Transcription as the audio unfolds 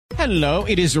Hello,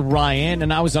 it is Ryan,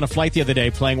 and I was on a flight the other day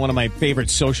playing one of my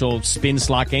favorite social spin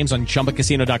slot games on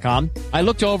ChumbaCasino.com. I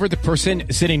looked over at the person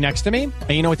sitting next to me, and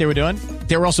you know what they were doing?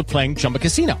 They were also playing Chumba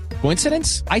Casino.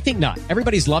 Coincidence? I think not.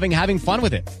 Everybody's loving having fun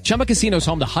with it. Chumba Casino is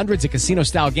home to hundreds of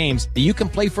casino-style games that you can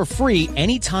play for free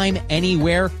anytime,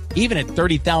 anywhere, even at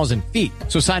 30,000 feet.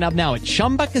 So sign up now at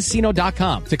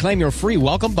ChumbaCasino.com to claim your free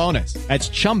welcome bonus. That's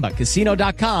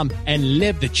ChumbaCasino.com and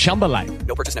live the Chumba life.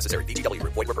 No purchase necessary. VGW.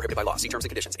 Void where prohibited by law. See terms and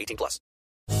conditions. 18+.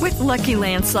 With Lucky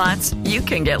Land Slots, you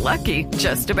can get lucky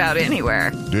just about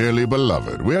anywhere. Dearly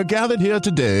beloved, we are gathered here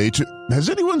today to... Has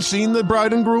anyone seen the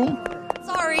bride and groom?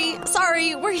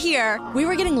 Sorry, we're here. We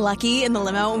were getting lucky in the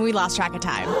limo and we lost track of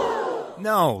time.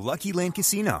 No, Lucky Land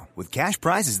Casino, with cash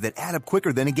prizes that add up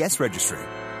quicker than a guest registry.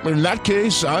 In that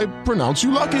case, I pronounce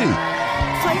you lucky.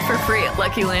 Play for free at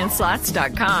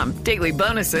LuckyLandSlots.com. Daily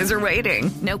bonuses are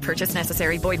waiting. No purchase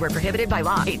necessary. Void where prohibited by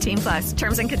law. 18+.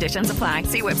 Terms and conditions apply.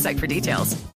 See website for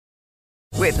details.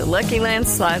 With Lucky Land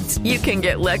Slots, you can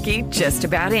get lucky just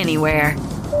about anywhere.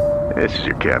 This is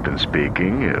your captain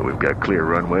speaking. We've got clear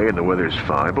runway and the weather's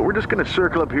fine, but we're just going to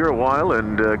circle up here a while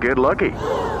and get lucky.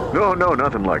 No,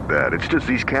 nothing like that. It's just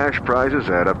these cash prizes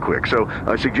add up quick. So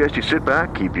I suggest you sit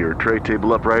back, keep your tray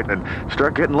table upright, and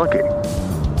start getting lucky.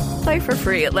 Play for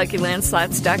free at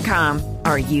LuckyLandSlots.com.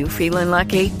 Are you feeling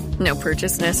lucky? No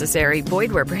purchase necessary.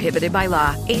 Void where prohibited by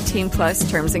law. 18+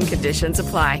 terms and conditions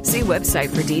apply. See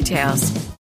website for details.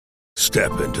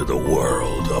 Step into the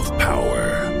world of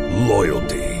power,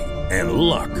 loyalty, and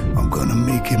luck. I'm gonna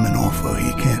make him an offer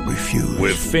he can't refuse.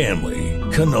 With family,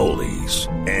 cannolis,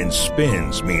 and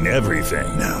spins mean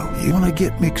everything. Now, you wanna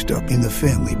get mixed up in the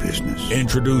family business.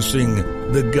 Introducing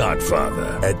The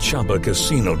Godfather at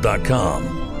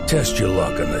ChumbaCasino.com. Test your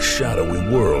luck in the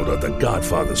shadowy world of The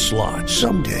Godfather slot.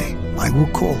 Someday, I will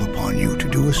call upon you to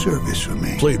do a service for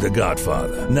me. Play The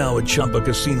Godfather, now at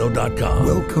ChumbaCasino.com.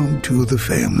 Welcome to the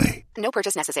family. No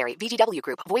purchase necessary. VGW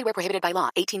Group. Void where prohibited by law.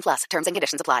 18+. Terms and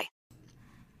conditions apply.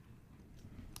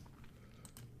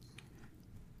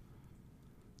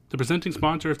 The presenting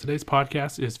sponsor of today's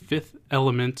podcast is Fifth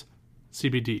Element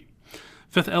CBD.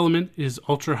 Fifth Element is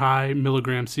ultra-high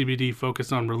milligram CBD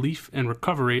focused on relief and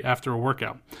recovery after a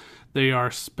workout. They are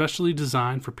specially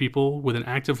designed for people with an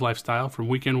active lifestyle, from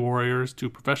weekend warriors to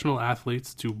professional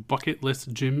athletes to bucket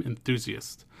list gym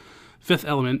enthusiasts. Fifth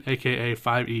Element, aka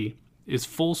 5E, is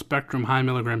full-spectrum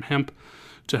high-milligram hemp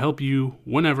to help you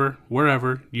whenever,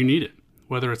 wherever you need it,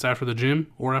 whether it's after the gym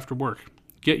or after work.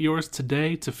 Get yours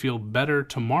today to feel better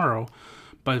tomorrow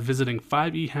by visiting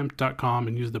 5ehemp.com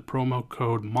and use the promo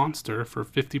code MONSTER for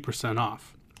 50%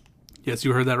 off. Yes,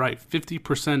 you heard that right,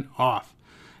 50% off.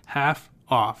 Half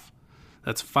off.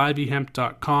 That's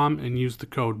 5ehemp.com and use the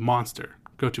code MONSTER.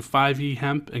 Go to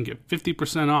 5ehemp and get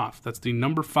 50% off. That's the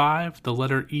number 5, the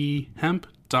letter E,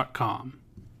 hemp.com.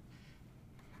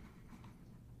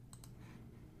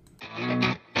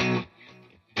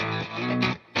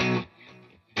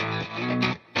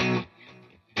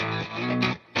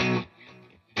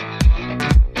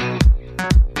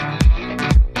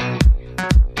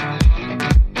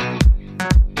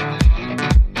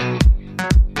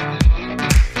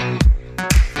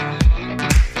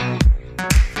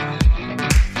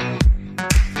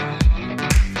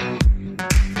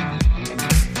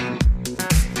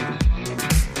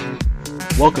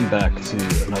 Welcome back to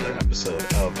another episode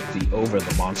of the Over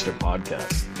the Monster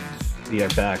podcast. We are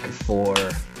back for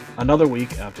another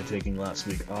week after taking last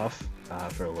week off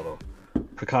for a little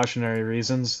precautionary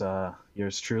reasons.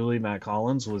 Yours truly, Matt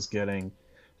Collins, was getting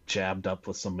jabbed up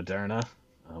with some Moderna.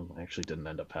 I actually didn't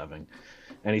end up having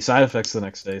any side effects the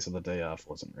next day, so the day off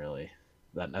wasn't really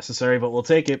that necessary, but we'll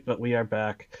take it. But we are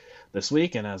back this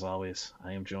week, and as always,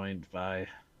 I am joined by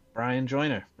Brian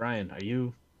Joyner. Brian,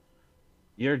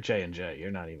 you're J&J. You're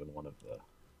not even one of the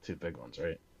two big ones,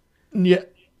 right? Yeah.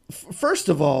 First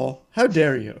of all, how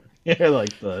dare you? You're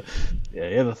like you're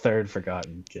the third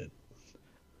forgotten kid.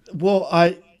 Well,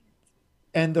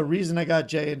 and the reason I got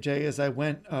J&J is I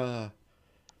went on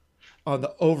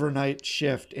the overnight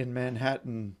shift in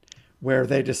Manhattan, where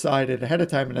they decided ahead of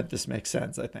time, and this makes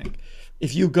sense, I think.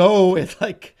 If you go at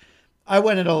I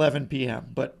went at 11 p.m.,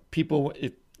 but people,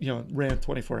 ran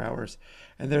 24 hours.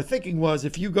 And their thinking was,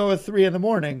 if you go at 3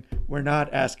 a.m, we're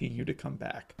not asking you to come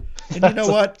back. And you know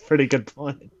what? Pretty good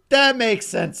point. That makes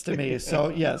sense to me.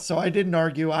 So so I didn't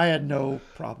argue. I had no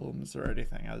problems or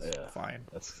anything. I was fine.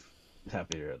 That's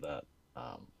happy to hear that.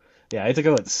 I had to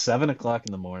go at 7 o'clock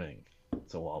in the morning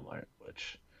to Walmart,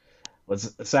 which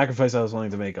was a sacrifice I was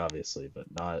willing to make, obviously, but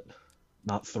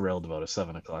not thrilled about a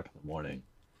 7 o'clock in the morning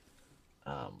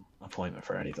appointment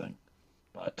for anything.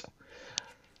 But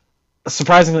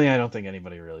surprisingly, I don't think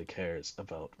anybody really cares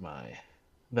about my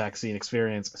vaccine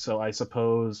experience. So I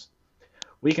suppose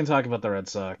we can talk about the Red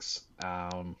Sox.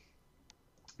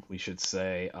 We should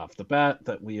say off the bat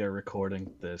that we are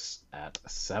recording this at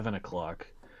 7 o'clock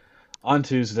on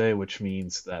Tuesday, which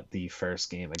means that the first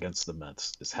game against the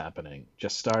Mets is happening,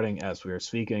 just starting as we are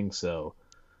speaking. So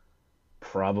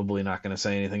probably not going to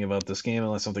say anything about this game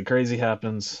unless something crazy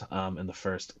happens in the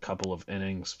first couple of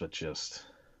innings, but just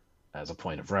as a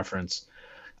point of reference.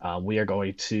 We are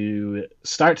going to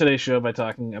start today's show by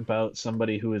talking about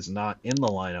somebody who is not in the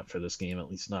lineup for this game, at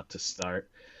least not to start.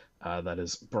 That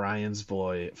is Brian's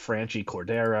boy, Franchy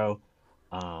Cordero.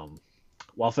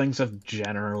 While things have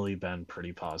generally been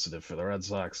pretty positive for the Red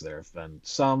Sox, there have been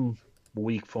some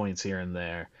weak points here and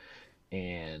there.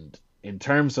 And in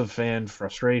terms of fan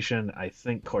frustration, I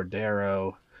think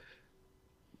Cordero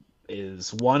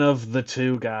is one of the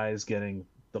two guys getting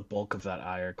the bulk of that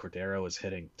ire. Cordero is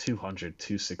hitting 200,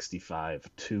 265,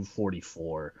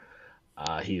 244.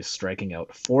 He is striking out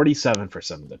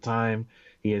 47% of the time.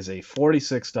 He is a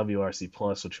 46 WRC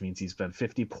plus, which means he's been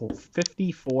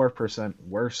 54%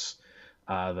 worse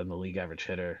than the league average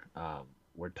hitter.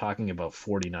 We're talking about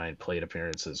 49 plate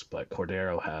appearances, but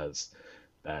Cordero has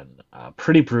been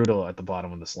pretty brutal at the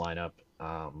bottom of this lineup.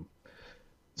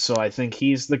 So I think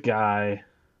he's the guy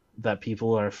that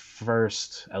people are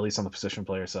first, at least on the position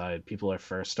player side, people are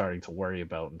first starting to worry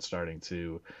about and starting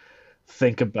to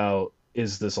think about,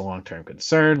 is this a long-term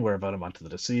concern? We're about a month into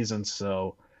the season,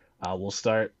 so we'll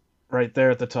start right there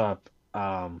at the top.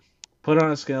 Put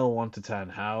on a scale of 1 to 10,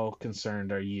 how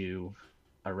concerned are you,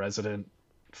 a resident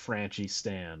Franchy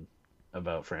stan,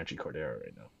 about Franchy Cordero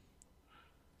right now?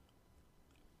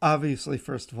 Obviously,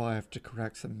 first of all, I have to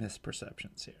correct some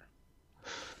misperceptions here.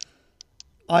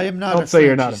 I am not. Don't say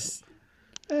you're not.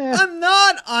 I'm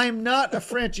not. I'm not a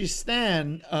Franchy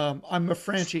stan. I'm a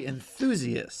Franchy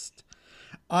enthusiast.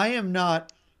 I am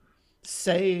not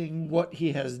saying what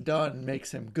he has done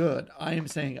makes him good. I am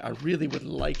saying I really would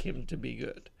like him to be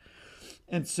good.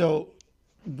 And so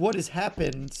what has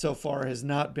happened so far has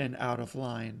not been out of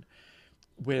line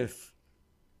with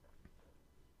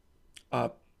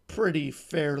a pretty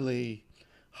fairly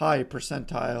high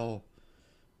percentile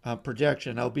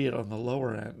projection, albeit on the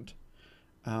lower end,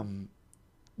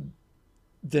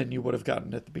 than you would have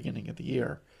gotten at the beginning of the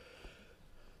year.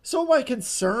 So am I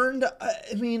concerned?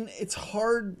 I mean, it's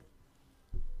hard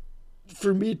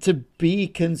for me to be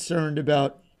concerned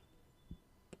about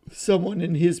someone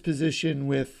in his position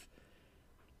with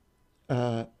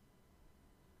at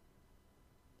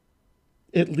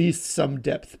least some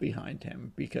depth behind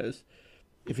him, because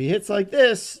if he hits like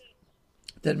this,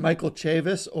 then Michael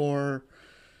Chavis or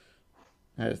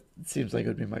it seems like it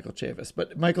would be Michael Chavis,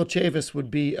 but Michael Chavis would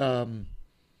be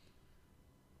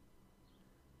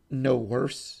no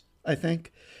worse, I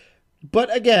think.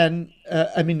 But again,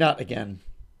 I mean, not again,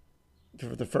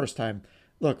 for the first time.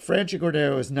 Look, Franchy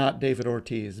Cordero is not David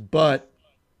Ortiz, but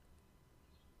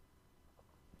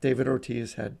David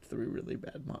Ortiz had 3 really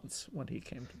bad months when he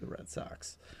came to the Red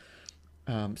Sox.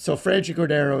 So Franchy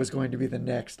Cordero is going to be the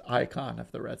next icon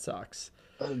of the Red Sox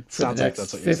for the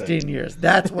next 15 years.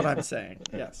 That's what I'm saying.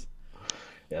 Yes.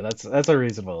 Yeah, that's a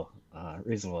reasonable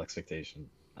expectation.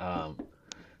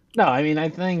 No, I mean, I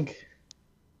think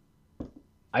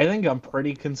I'm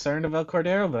pretty concerned about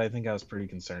Cordero, but I think I was pretty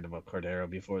concerned about Cordero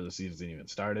before the season even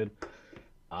started.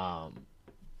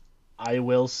 I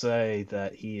will say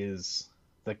that he is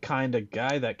the kind of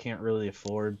guy that can't really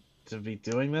afford to be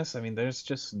doing this. I mean, there's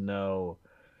just no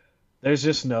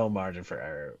margin for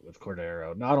error with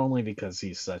Cordero, not only because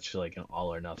he's such like an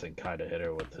all or nothing kind of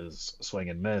hitter with his swing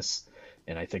and miss,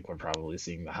 and I think we're probably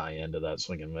seeing the high end of that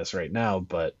swing and miss right now,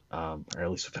 but or at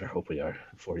least we better hope we are,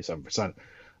 47%.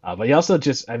 But he also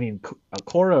just, I mean,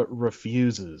 Cora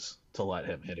refuses to let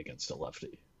him hit against a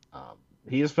lefty.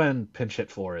 He has been pinch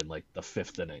hit for in like the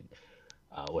 5th inning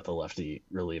with a lefty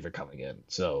reliever coming in.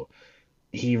 So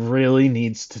he really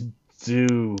needs to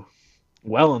do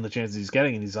well in the chances he's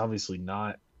getting, and he's obviously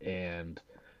not. And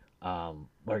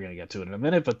we're going to get to it in a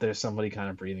minute, but there's somebody kind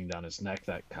of breathing down his neck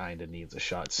that kind of needs a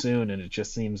shot soon. And it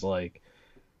just seems like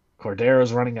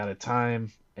Cordero's running out of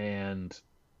time. And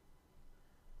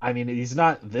I mean, he's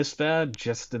not this bad,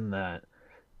 just in that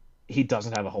he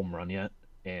doesn't have a home run yet.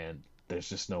 And there's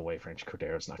just no way Franchy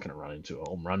Cordero's not going to run into a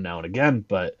home run now and again.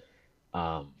 But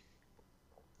I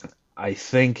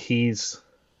think he's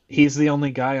the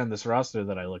only guy on this roster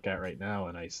that I look at right now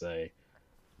and I say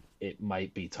it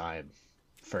might be time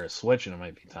for a switch, and it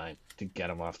might be time to get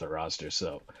him off the roster.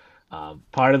 So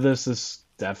part of this is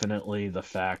definitely the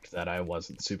fact that I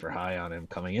wasn't super high on him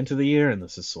coming into the year, and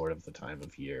this is sort of the time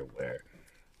of year where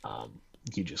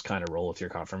you just kind of roll with your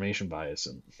confirmation bias.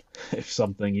 And if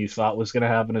something you thought was going to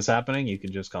happen is happening, you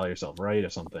can just call yourself right.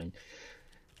 If something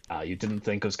you didn't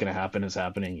think was going to happen is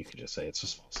happening, you can just say it's a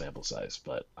small sample size.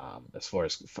 But as far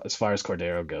as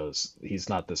Cordero goes, he's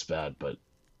not this bad, but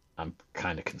I'm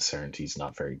kind of concerned he's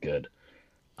not very good.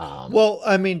 Well,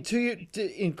 I mean, to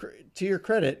your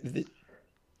credit,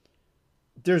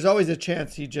 there's always a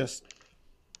chance he just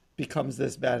becomes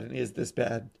this bad and is this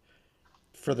bad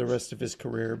for the rest of his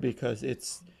career, because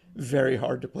it's very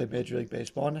hard to play Major League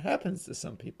Baseball, and it happens to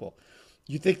some people.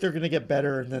 You think they're going to get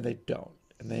better, and then they don't,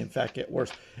 and they in fact get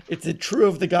worse. It's true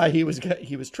of the guy he was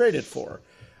traded for.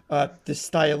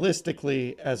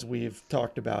 Stylistically, as we've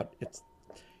talked about, it's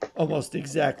almost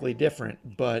exactly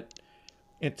different, but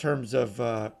in terms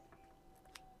of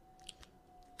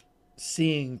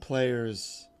seeing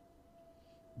players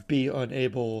be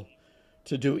unable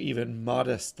to do even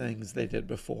modest things they did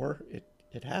before,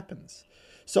 it happens.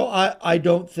 So I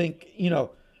don't think,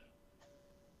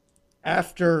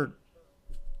 after,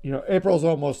 April's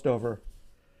almost over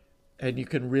and you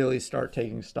can really start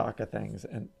taking stock of things.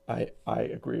 And I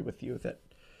agree with you that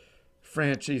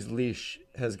Franchy's leash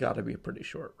has got to be pretty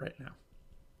short right now.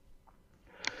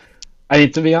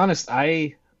 To be honest,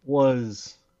 I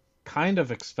was kind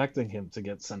of expecting him to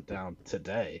get sent down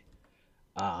today.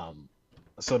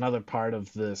 So another part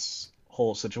of this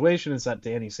whole situation is that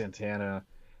Danny Santana,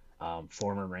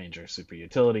 former Ranger super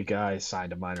utility guy,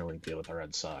 signed a minor league deal with the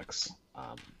Red Sox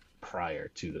prior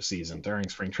to the season during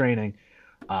spring training.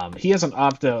 He has an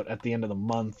opt-out at the end of the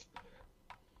month,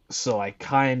 so I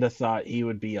kind of thought he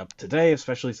would be up today,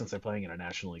 especially since they're playing in a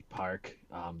National League park.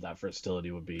 That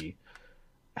versatility would be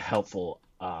helpful.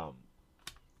 I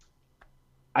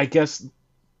guess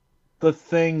the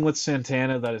thing with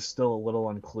Santana that is still a little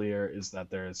unclear is that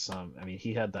there is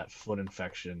he had that foot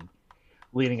infection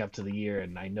leading up to the year,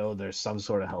 and I know there's some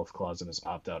sort of health clause in his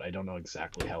opt-out. I don't know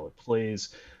exactly how it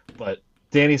plays, but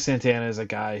Danny Santana is a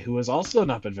guy who has also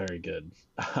not been very good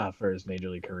for his major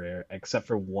league career, except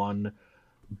for one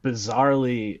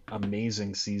bizarrely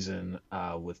amazing season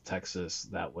with Texas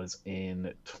that was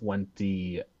in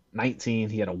 2019.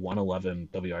 He had a 111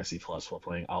 WRC plus while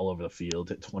playing all over the field,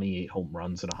 hit 28 home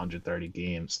runs in 130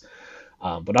 games.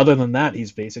 But other than that,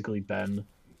 he's basically been,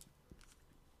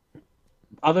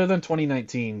 other than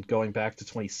 2019, going back to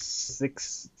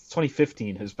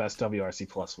 2015, his best WRC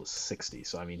plus was 60.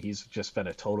 So, he's just been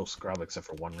a total scrub except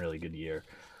for one really good year.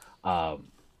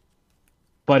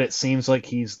 But it seems like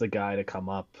he's the guy to come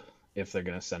up if they're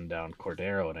going to send down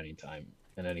Cordero at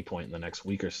any point in the next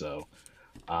week or so.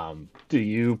 Do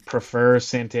you prefer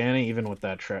Santana, even with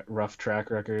that rough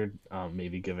track record,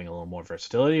 maybe giving a little more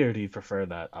versatility, or do you prefer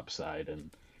that upside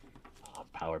and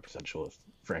power potential with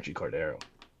Franchy Cordero?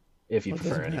 If you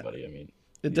prefer anybody,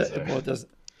 it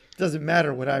doesn't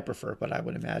matter what I prefer, but I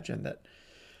would imagine that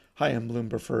Chaim Bloom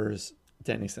prefers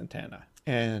Danny Santana.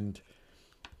 And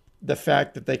the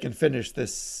fact that they can finish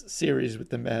this series with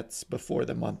the Mets before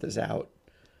the month is out,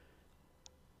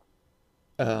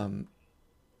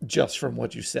 just from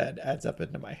what you said, adds up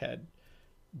into my head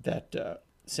that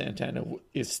Santana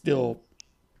is still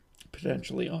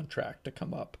potentially on track to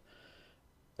come up.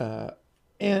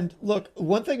 And look,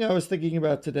 one thing I was thinking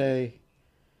about today,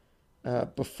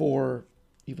 before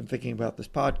even thinking about this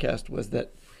podcast, was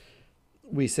that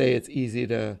we say it's easy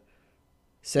to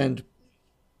send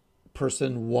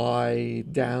person Y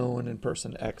down and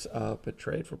person X up and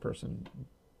trade for person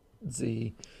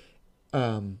Z.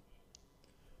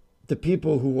 The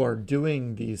people who are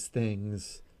doing these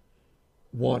things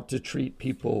want to treat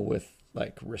people with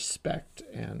respect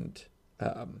and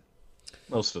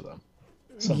most of them.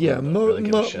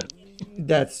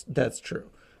 That's true.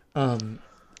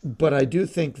 But I do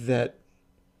think that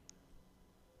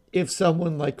if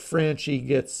someone like Franchy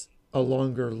gets a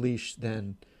longer leash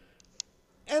than,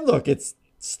 and look, it's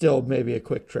still maybe a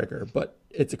quick trigger, but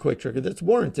it's a quick trigger that's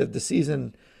warranted. The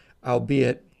season,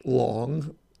 albeit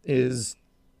long, it's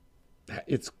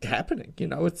happening.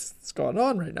 It's going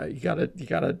on right now. You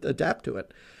gotta adapt to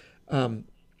it.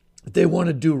 They want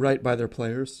to do right by their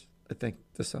players, I think,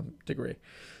 to some degree.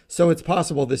 So it's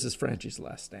possible this is Franchy's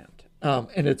last stand.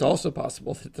 And it's also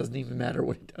possible that it doesn't even matter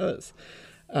what he does.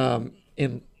 Because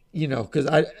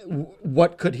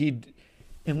what could he,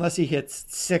 unless he hits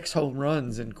 6 home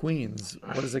runs in Queens,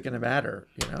 what is it going to matter,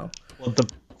 Well,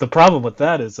 the problem with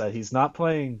that is that he's not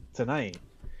playing tonight.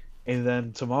 And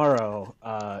then tomorrow,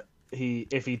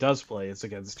 if he does play, it's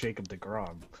against Jacob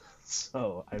deGrom.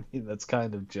 So, that's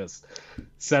kind of just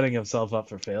setting himself up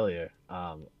for failure.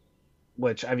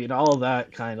 Which, all of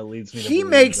that kind of leads me to he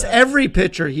makes every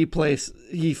pitcher he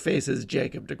faces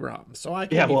Jacob deGrom. So I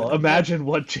can't imagine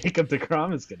what Jacob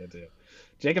deGrom is going to do.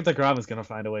 Jacob deGrom is going to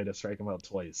find a way to strike him out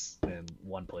twice in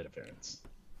one plate appearance.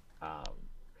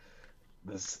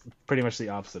 This is pretty much the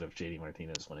opposite of JD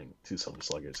Martinez winning 2 Silver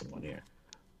Sluggers in 1 year.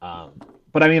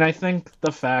 But I mean, I think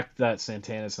the fact that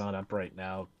Santana's not up right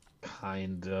now,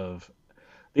 kind of,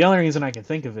 the only reason I can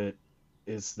think of it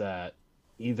is that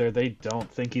either they don't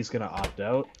think he's going to opt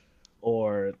out,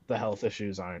 or the health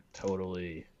issues aren't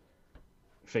totally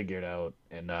figured out,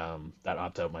 and that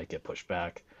opt out might get pushed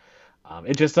back.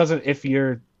 It just doesn't. If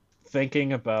you're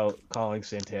thinking about calling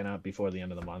Santana up before the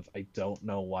end of the month, I don't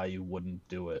know why you wouldn't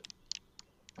do it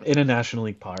in a National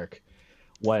League park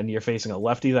when you're facing a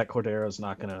lefty that Cordero's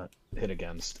not going to hit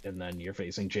against, and then you're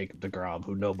facing Jacob deGrom,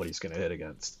 who nobody's going to hit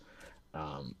against.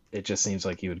 It just seems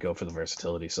like you would go for the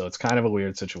versatility. So it's kind of a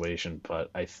weird situation, but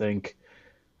I think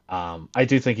I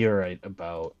do think you're right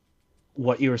about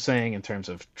what you were saying in terms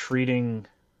of treating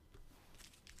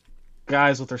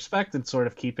guys with respect and sort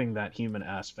of keeping that human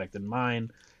aspect in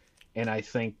mind. And I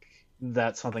think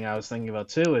that's something I was thinking about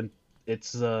too. And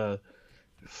it's a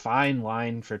fine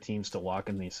line for teams to walk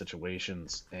in these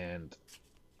situations. And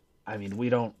I mean, we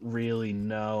don't really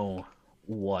know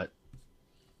what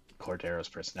Cordero's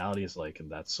personality is like, and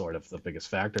that's sort of the biggest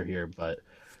factor here. But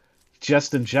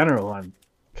just in general, I'm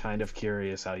kind of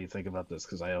curious how you think about this,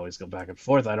 because I always go back and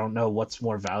forth. I don't know what's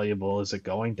more valuable. Is it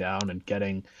going down and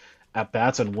getting at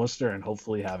bats in Worcester and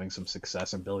hopefully having some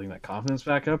success and building that confidence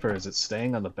back up, or is it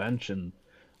staying on the bench and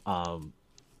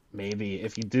maybe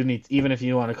if you do need, even if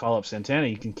you want to call up Santana,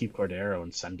 you can keep Cordero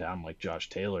and send down like Josh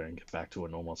Taylor and get back to a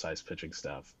normal sized pitching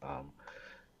staff,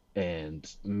 and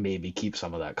maybe keep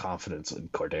some of that confidence in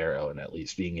Cordero and at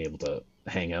least being able to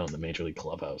hang out in the major league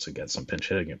clubhouse and get some pinch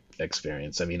hitting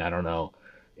experience. I mean, I don't know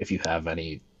if you have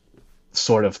any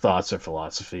sort of thoughts or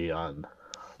philosophy on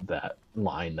that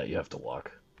line that you have to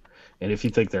walk, and if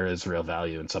you think there is real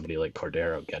value in somebody like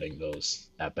Cordero getting those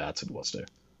at bats in Worcester.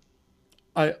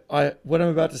 What I'm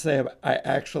about to say, I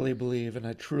actually believe, and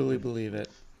I truly believe it.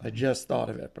 I just thought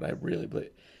of it, but I really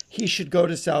believe he should go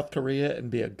to South Korea and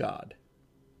be a god.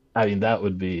 I mean, that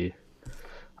would be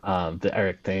the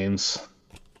Eric Thames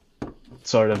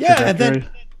sort of trajectory,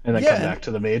 and then come back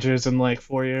to the majors in like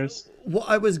 4 years. Well,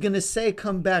 I was going to say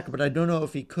come back, but I don't know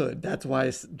if he could. That's why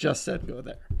I just said go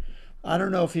there. I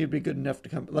don't know if he'd be good enough to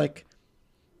come. Like,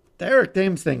 the Eric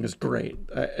Thames thing is great.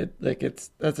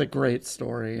 That's a great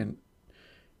story, and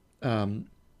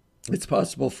it's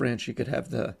possible Franchy could have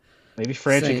the. Maybe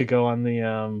Franchy could go on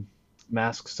the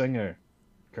Masked Singer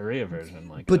Korea version,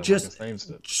 like. But just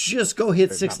go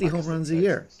hit 60 home runs a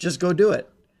year. Just go do it.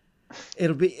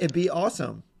 It'd be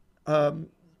awesome.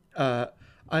 I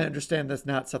understand that's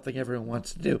not something everyone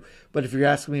wants to do, but if you're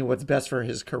asking me what's best for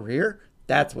his career,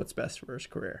 that's what's best for his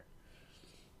career.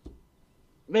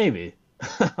 Maybe.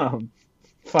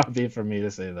 Far be it for me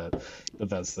to say that the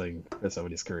best thing for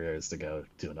somebody's career is to go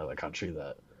to another country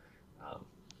that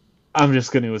I'm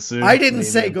just going to assume. I didn't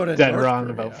say go to dead North wrong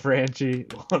Korea. About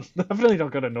Franchy. Well, definitely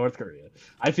don't go to North Korea.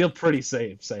 I feel pretty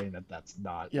safe saying that that's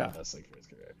not the best thing for his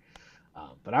career.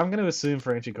 But I'm going to assume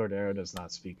Franchy Cordero does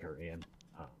not speak Korean,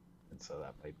 and so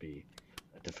that might be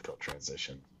a difficult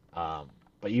transition.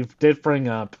 But you did bring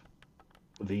up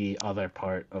the other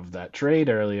part of that trade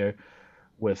earlier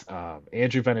with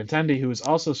Andrew Benintendi, who was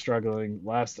also struggling.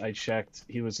 Last I checked,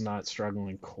 he was not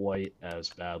struggling quite as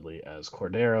badly as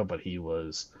Cordero, but he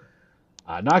was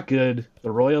not good.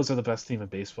 The Royals are the best team in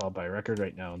baseball by record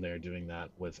right now, and they're doing that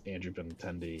with Andrew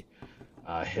Benintendi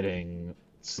hitting.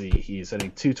 He's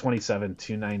hitting 227,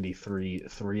 293,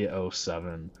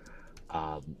 307.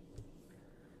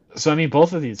 So I mean,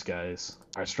 both of these guys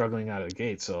are struggling out of the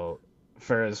gate. So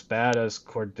for as bad as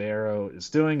Cordero is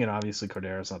doing, and obviously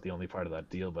Cordero's not the only part of that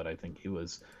deal, but I think he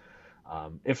was,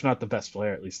 if not the best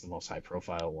player, at least the most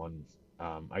high-profile one.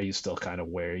 Are you still kind of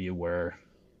where you were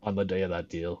on the day of that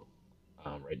deal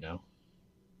right now?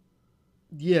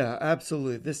 Yeah,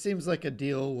 absolutely. This seems like a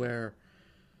deal where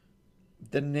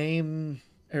the name,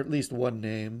 or at least one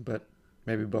name, but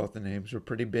maybe both the names were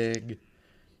pretty big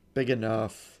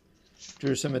enough,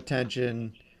 drew some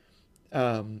attention.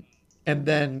 And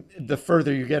then the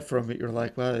further you get from it, you're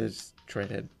like, well, it's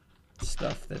traded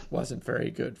stuff that wasn't very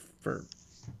good for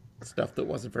stuff that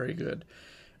wasn't very good.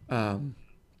 And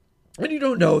you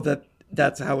don't know that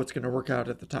that's how it's going to work out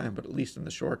at the time, but at least in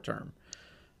the short term,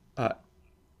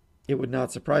 it would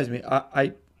not surprise me.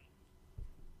 I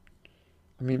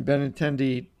mean,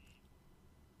 Benintendi,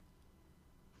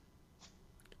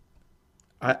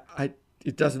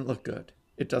 it doesn't look good.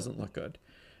 It doesn't look good.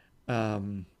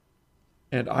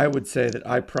 And I would say that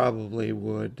I probably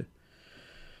would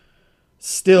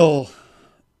still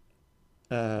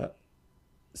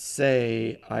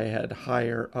say I had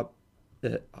higher up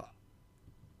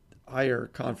higher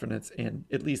confidence in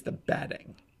at least the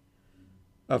batting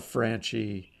of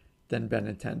Franchy than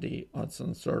Benintendi on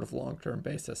some sort of long-term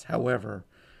basis. However,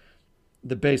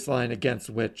 the baseline against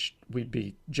which we'd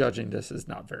be judging this is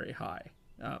not very high.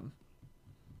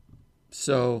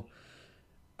 So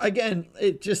again,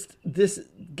 it just, this,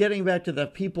 getting back to the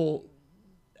people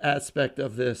aspect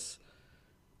of this,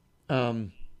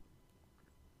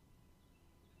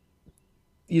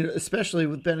 especially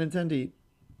with Benintendi,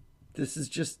 this is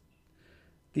just,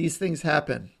 these things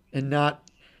happen, and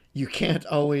you can't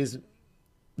always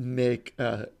make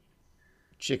a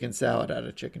chicken salad out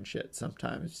of chicken shit.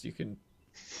 Sometimes you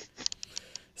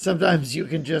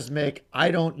can just make,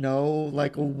 I don't know,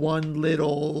 like one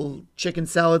little chicken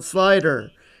salad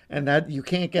slider, and that you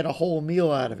can't get a whole meal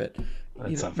out of it.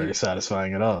 That's not very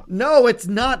satisfying at all. No, it's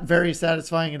not very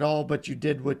satisfying at all, but you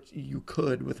did what you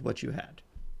could with what you had.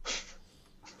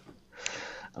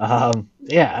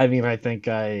 Yeah, I mean, I think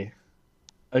I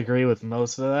agree with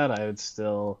most of that. I would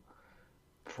still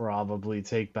probably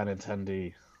take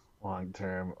Benintendi long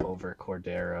term over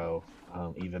Cordero,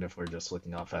 even if we're just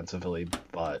looking offensively.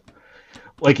 But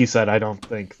like you said, I don't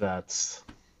think that's,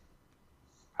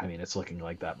 I mean, it's looking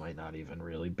like that might not even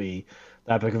really be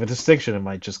that big of a distinction. It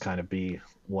might just kind of be,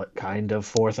 what kind of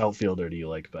fourth outfielder do you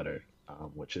like better?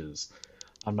 Which is,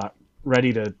 I'm not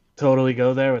ready to totally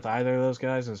go there with either of those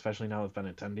guys, especially not with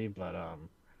Benintendi. But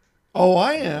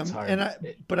I am,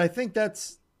 but I think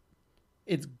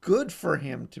it's good for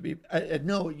him to be.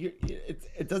 No,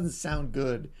 it doesn't sound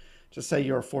good to say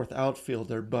you're a fourth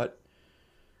outfielder, but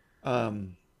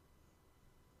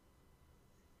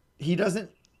he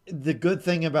doesn't. The good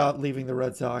thing about leaving the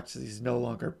Red Sox is he's no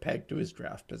longer pegged to his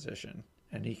draft position,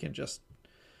 and he can just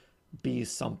be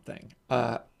something.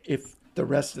 If the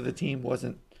rest of the team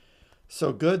wasn't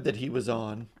so good that he was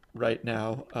on right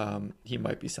now, he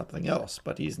might be something else,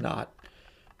 but he's not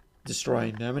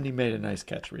destroying them, and he made a nice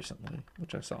catch recently,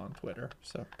 which I saw on Twitter,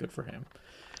 so good for him.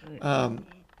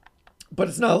 But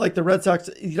it's not like the Red Sox,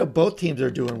 both teams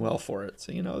are doing well for it,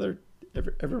 so they're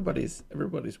everybody's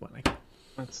winning.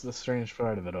 That's the strange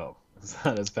part of it all. It's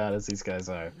not as bad as these guys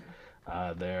are.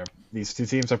 These two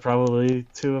teams are probably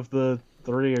two of the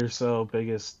three or so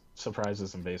biggest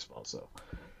surprises in baseball. So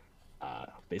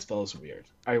baseball is weird.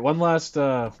 All right, one last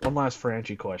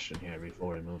Franchy question here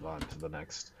before we move on to the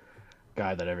next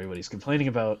guy that everybody's complaining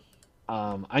about.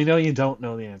 I know you don't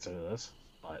know the answer to this,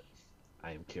 but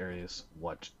I am curious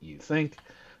what you think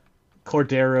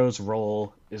Cordero's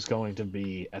role is going to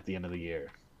be at the end of the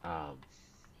year.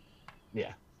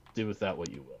 Yeah, do with that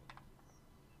what you will.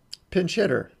 Pinch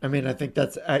hitter. I mean, I think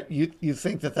that's you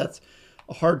think that's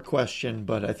a hard question,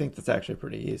 but I think that's actually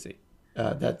pretty easy.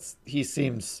 He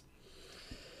seems,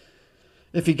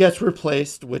 if he gets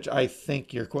replaced, which I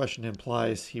think your question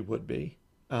implies he would be,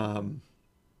 not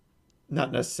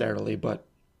necessarily, but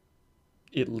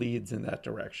it leads in that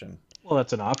direction. Well,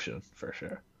 that's an option for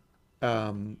sure.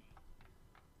 I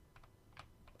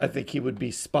think he would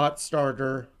be spot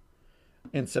starter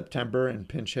in September and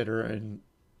pinch hitter and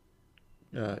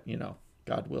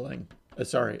God willing,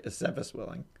 Aceves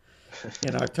willing,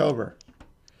 in October.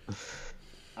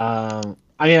 I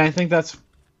mean, I think that's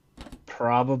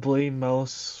probably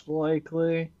most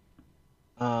likely.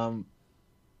 But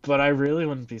I really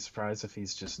wouldn't be surprised if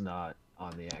he's just not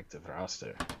on the active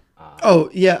roster.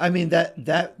 I mean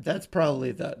that's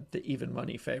probably the even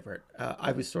money favorite.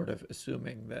 I was sort of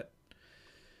assuming that.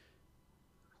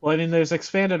 Well, I mean, there's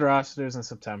expanded rosters in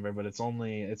September, but it's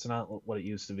not what it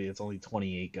used to be. It's only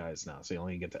 28 guys now, so you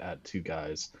only get to add 2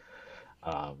 guys.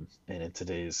 And in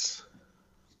today's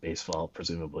baseball,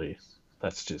 presumably,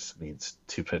 that just means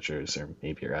 2 pitchers, or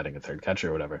maybe you're adding a third catcher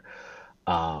or whatever.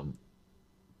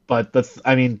 But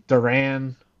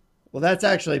Duran. Well, that's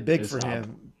actually big for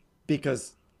him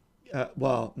because,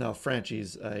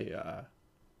 Franchy's a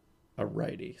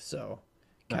righty, so.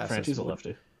 Franchy's a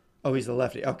lefty. Oh, he's a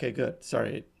lefty. Okay, good.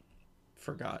 Sorry,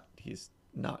 forgot. He's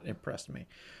not impressed me.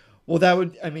 Well, that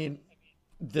would,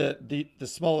 the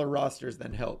smaller rosters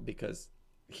then help because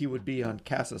he would be on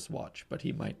Casas' watch, but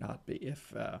he might not be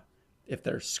if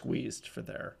they're squeezed for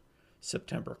their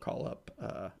September call-up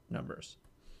numbers.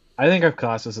 I think if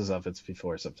Casas is up, it's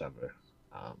before September.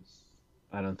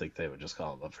 I don't think they would just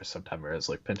call him up for September as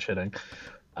like pinch hitting.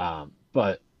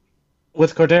 But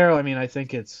with Cordero,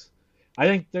 I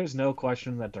think there's no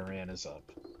question that Duran is up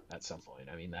at some point.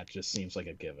 I mean, that just seems like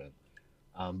a given.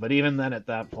 But even then, at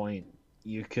that point,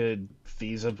 you could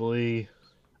feasibly.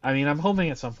 I'm hoping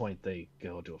at some point they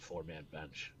go to a 4-man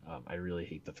bench. I really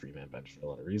hate the 3-man bench for a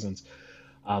lot of reasons.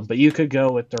 But you could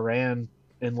go with Duran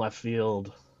in left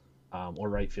field, or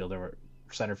right field, or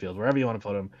center field, wherever you want to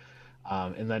put him.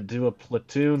 and then do a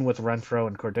platoon with Renfroe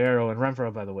and Cordero. And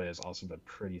Renfroe, by the way, has also been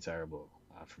pretty terrible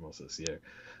for most of this year.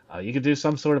 You could do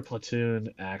some sort of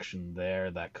platoon action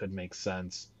there that could make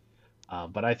sense.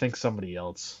 But I think somebody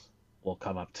else will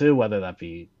come up too, whether that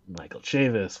be Michael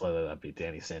Chavis, whether that be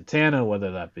Danny Santana,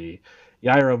 whether that be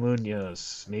Yairo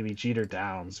Munoz, maybe Jeter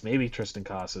Downs, maybe Tristan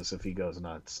Casas if he goes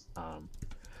nuts.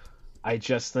 I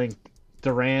just think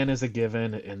Duran is a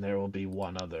given, and there will be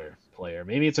one other player.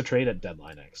 Maybe it's a trade at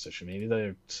deadline acquisition. Maybe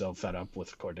they're so fed up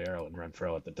with Cordero and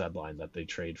Renfroe at the deadline that they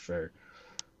trade for,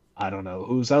 I don't know,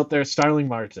 who's out there? Starling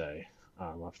Marte,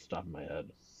 off the top of my head.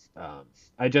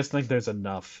 I just think there's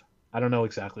enough. I don't know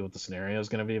exactly what the scenario is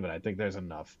going to be, but I think there's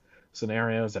enough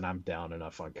scenarios, and I'm down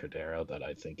enough on Cordero that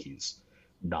I think he's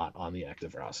not on the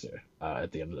active roster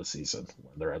at the end of the season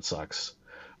when the Red Sox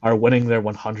are winning their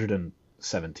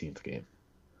 117th game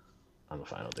on the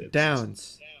final day.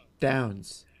 Downs.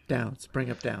 Bring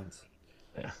up Downs.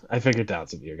 Yeah, I figured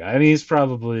Downs would be your guy. I mean, he's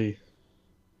probably,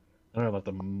 I don't know about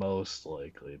the most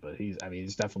likely, but he's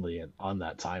definitely on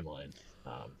that timeline.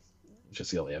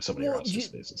 Just he only have so many roster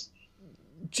spaces.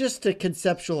 Just to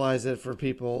conceptualize it for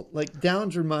people, like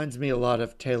Downs reminds me a lot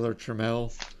of Taylor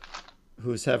Trammell,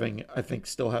 who's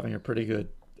still having a pretty good,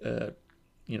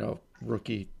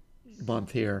 rookie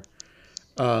month here.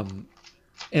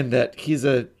 In that he's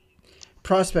a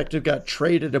prospect who got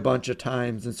traded a bunch of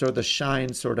times, and so the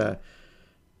shine sort of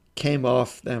came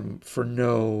off them for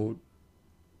no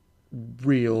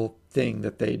real thing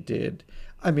that they did.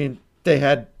 I mean,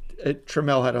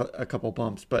 Trammell had a couple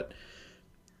bumps, but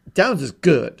Downs is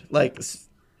good. Like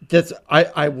that's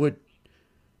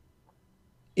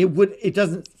it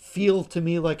doesn't feel to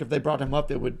me like if they brought him up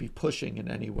they would be pushing in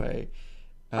any way.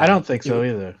 I don't think so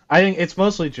either. I think it's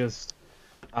mostly just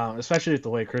especially with the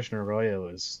way Christian Arroyo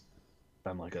has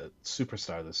been like a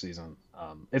superstar this season.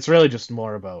 It's really just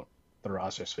more about the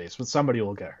roster space, but somebody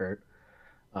will get hurt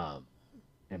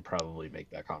and probably make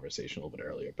that conversation a little bit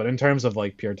earlier. But in terms of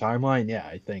like pure timeline, yeah,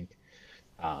 I think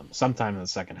sometime in the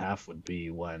second half would be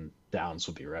when Downs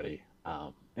would be ready.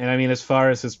 And I mean, as far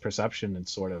as his perception and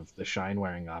sort of the shine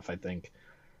wearing off, I think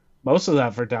most of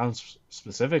that for Downs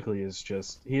specifically is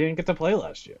just he didn't get to play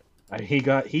last year.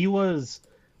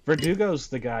 Verdugo's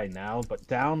the guy now, but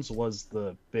Downs was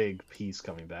the big piece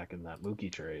coming back in that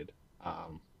Mookie trade.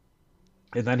 And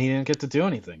then he didn't get to do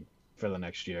anything for the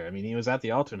next year. I mean, he was at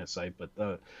the alternate site, but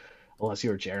unless you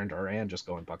were Jarren Duran just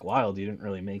going buck wild, you didn't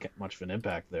really make much of an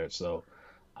impact there. So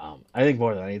I think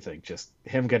more than anything, just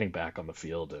him getting back on the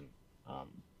field and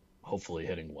hopefully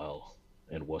hitting well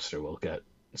in Worcester will get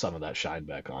some of that shine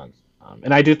back on.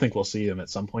 And I do think we'll see him at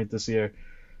some point this year.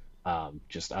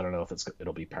 Just I don't know if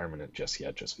it'll be permanent just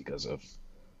yet, just because of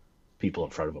people in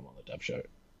front of him on the depth chart.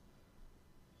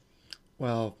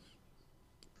 Well,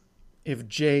 if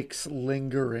Jake's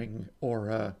lingering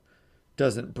aura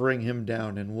doesn't bring him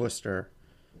down in Worcester,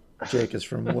 Jake is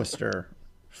from Worcester,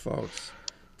 folks.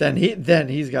 Then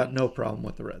he's got no problem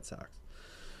with the Red Sox.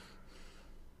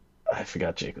 I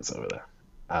forgot Jake was over there.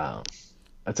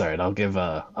 That's all right. I'll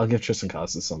give Tristan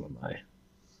Casas some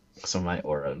of my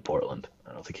aura in Portland.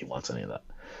 I don't think he wants any of that.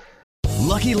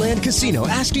 Lucky Land Casino,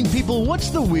 asking people, what's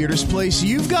the weirdest place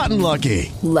you've gotten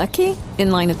lucky? Lucky?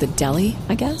 In line at the deli,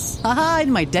 I guess? Aha,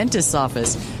 in my dentist's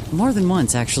office. More than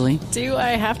once, actually. Do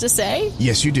I have to say?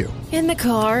 Yes, you do. In the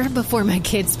car before my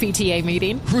kids' PTA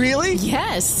meeting. Really?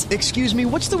 Yes. Excuse me,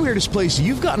 what's the weirdest place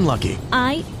you've gotten lucky?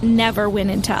 I never win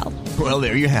and tell. Well,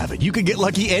 there you have it. You can get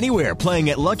lucky anywhere, playing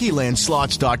at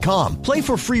LuckyLandSlots.com. Play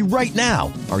for free right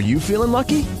now. Are you feeling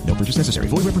lucky? No purchase necessary.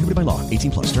 Void where prohibited by law.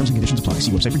 18+. Terms and conditions apply.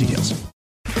 See website for details.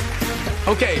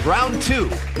 Okay, round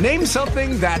two. Name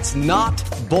something that's not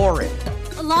boring.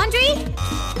 A laundry?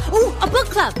 Ooh, a book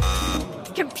club.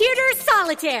 Computer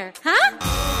solitaire, huh?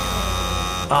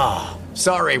 Ah, oh,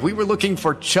 sorry. We were looking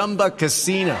for Chumba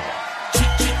Casino.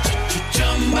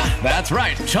 That's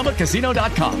right.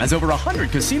 ChumbaCasino.com has over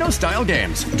 100 casino-style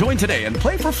games. Join today and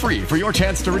play for free for your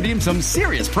chance to redeem some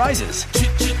serious prizes.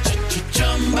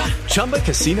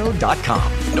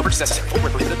 ChumbaCasino.com. No purchase necessary. Void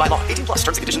where prohibited by law. 18+. Terms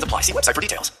and conditions apply. See website for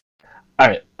details. All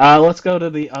right, let's go to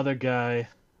the other guy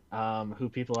who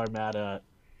people are mad at.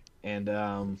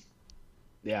 And,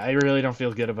 yeah, I really don't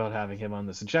feel good about having him on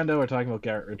this agenda. We're talking about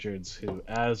Garrett Richards, who,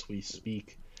 as we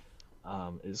speak,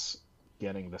 is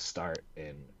getting the start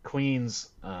in Queens.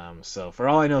 So for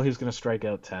all I know, he's going to strike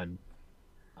out 10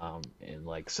 in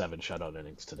like 7 shutout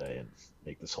innings today and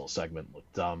make this whole segment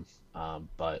look dumb.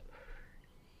 But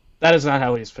that is not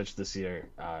how he's pitched this year.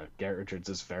 Garrett Richards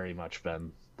has very much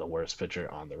been the worst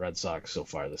pitcher on the Red Sox so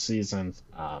far this season.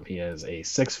 He has a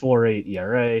 6.48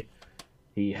 ERA,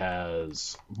 He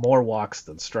has more walks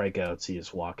than strikeouts. He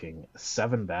is walking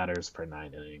 7 batters per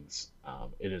 9 innings.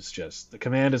 It is just, the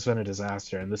command has been a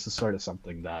disaster, and this is sort of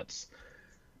something that's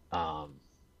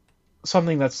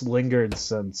lingered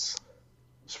since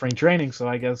spring training. So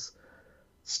I guess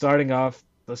starting off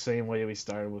the same way we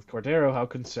started with Cordero, how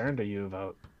concerned are you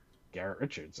about Garrett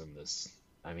Richards in this?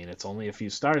 I mean, it's only a few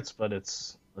starts, but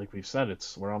it's like we've said,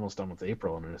 we're almost done with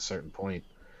April, and at a certain point,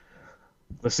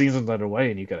 the season's underway,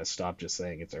 and you got to stop just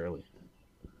saying it's early.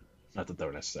 Not that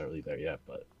they're necessarily there yet,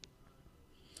 but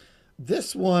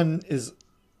this one is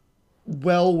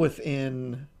well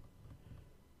within,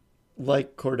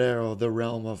 like Cordero, the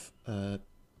realm of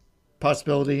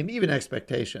possibility and even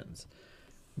expectations.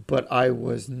 But I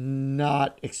was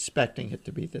not expecting it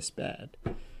to be this bad.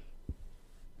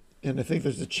 And I think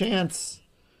there's a chance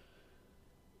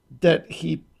that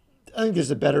I think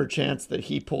there's a better chance that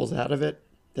he pulls out of it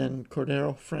than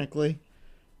Cordero, frankly.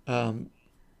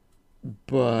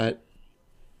 But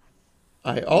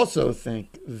I also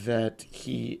think that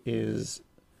he is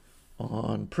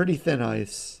on pretty thin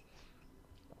ice,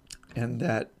 and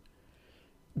that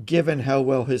given how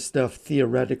well his stuff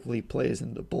theoretically plays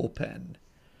in the bullpen,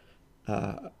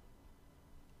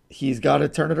 he's got to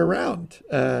turn it around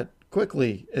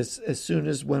quickly as soon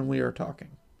as when we are talking.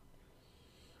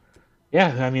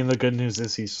 Yeah, I mean, the good news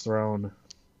is he's thrown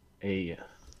a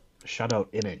shutout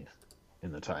inning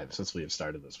in the time since we have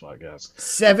started this podcast.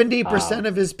 70%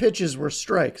 of his pitches were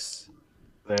strikes.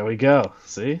 There we go.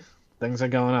 See? Things are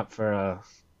going up for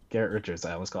Garrett Richards.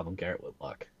 I almost called him Garrett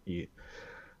Whitlock. He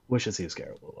wishes he was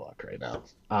Garrett Whitlock right now.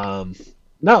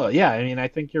 No, yeah, I mean, I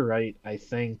think you're right. I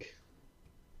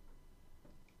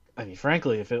mean,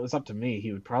 frankly, if it was up to me,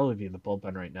 he would probably be in the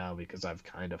bullpen right now because I've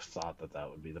kind of thought that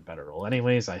would be the better role.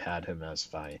 Anyways, I had him as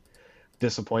my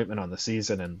disappointment on the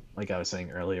season, and like I was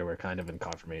saying earlier, we're kind of in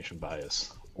confirmation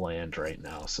bias land right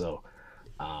now. So,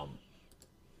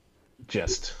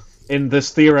 just in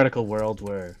this theoretical world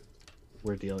where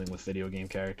we're dealing with video game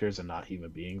characters and not human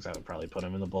beings, I would probably put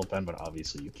him in the bullpen, but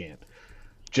obviously you can't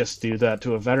just do that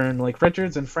to a veteran like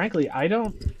Richards. And frankly, I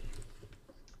don't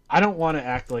want to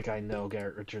act like I know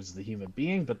Garrett Richards is the human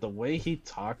being, but the way he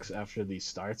talks after these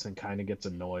starts and kind of gets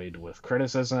annoyed with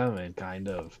criticism and kind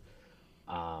of,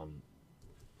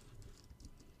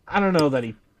 I don't know that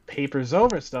he papers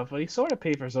over stuff, but he sort of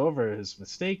papers over his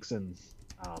mistakes and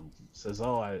says,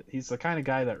 he's the kind of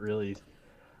guy that really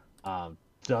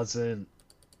doesn't.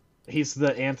 He's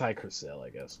the anti-Chris Sale,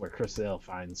 I guess, where Chris Sale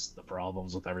finds the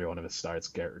problems with every one of his starts.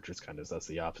 Garrett Richards kind of does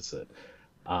the opposite.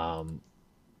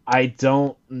 I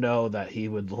don't know that he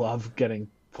would love getting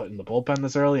put in the bullpen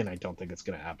this early, and I don't think it's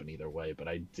going to happen either way. But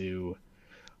I do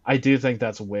think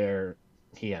that's where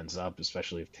he ends up,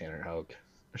 especially if Tanner Houck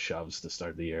shoves to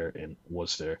start the year in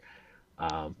Worcester.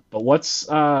 But what's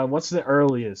the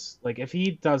earliest? Like, if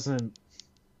he's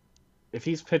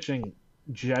pitching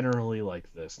generally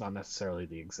like this, not necessarily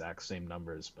the exact same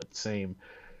numbers, but same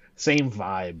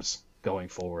vibes going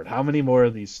forward, how many more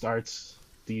of these starts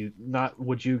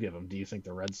would you give him? Do you think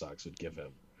the Red Sox would give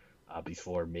him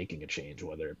before making a change,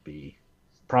 whether it be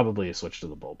probably a switch to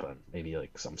the bullpen, maybe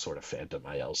like some sort of phantom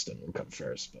Elston would come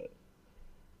first, but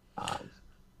I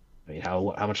mean,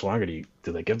 how much longer do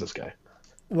they give this guy?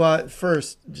 Well,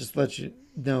 first, just let you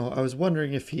know, I was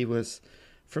wondering if he was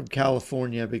from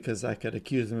California because I could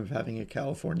accuse him of having a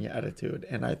California attitude,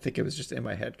 and I think it was just in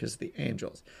my head because of the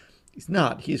Angels. He's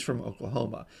not. He's from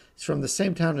Oklahoma. He's from the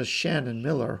same town as Shannon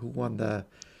Miller, who won the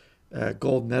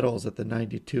gold medals at the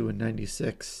 92 and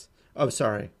 96. Oh,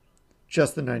 sorry.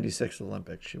 Just the 96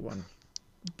 Olympics. She won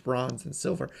bronze and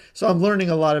silver. So I'm learning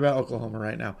a lot about Oklahoma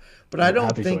right now. But I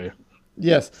don't think...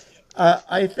 Yes.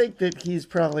 I think that he's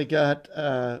probably got...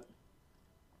 I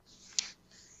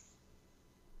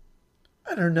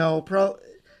don't know.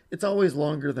 It's always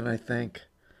longer than I think.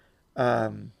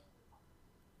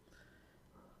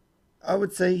 I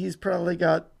would say he's probably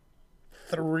got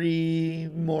 3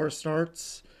 more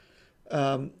starts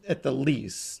at the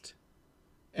least.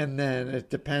 And then it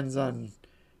depends on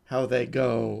how they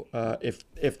go,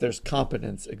 if there's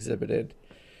competence exhibited.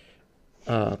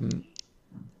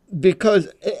 Because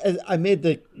I made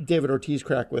the David Ortiz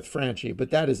crack with Franchy, but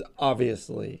that is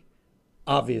obviously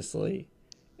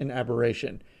an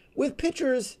aberration. With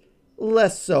pitchers,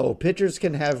 less so. Pitchers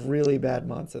can have really bad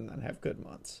months and then have good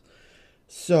months.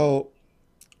 So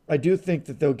I do think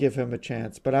that they'll give him a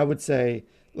chance, but I would say,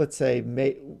 let's say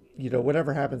May,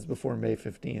 whatever happens before May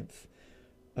 15th,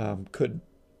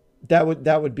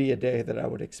 that would be a day that I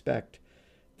would expect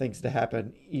things to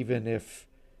happen, even if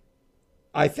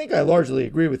I think I largely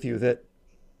agree with you that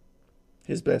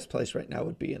his best place right now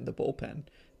would be in the bullpen.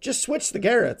 Just switch the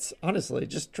Garretts, honestly,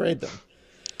 just trade them.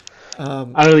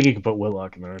 I don't think you can put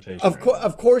Whitlock in the rotation.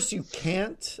 Of course you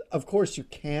can't. Of course you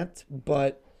can't.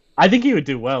 But I think he would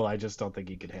do well. I just don't think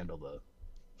he could handle the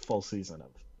full season of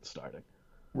starting.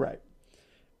 Right.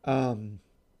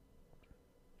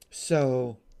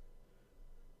 So.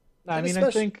 I mean,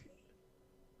 I think.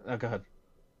 Oh, go ahead.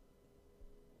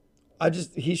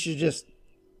 He should just.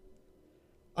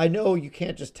 I know you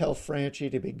can't just tell Franchy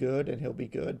to be good and he'll be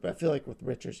good, but I feel like with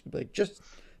Richards, you'd be like, just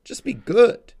be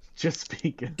good. Just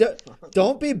be good.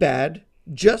 Don't be bad.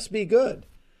 Just be good.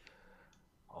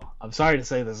 I'm sorry to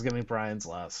say this is going to be Brian's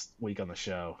last week on the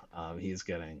show. He's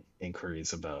getting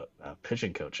inquiries about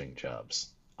pitching coaching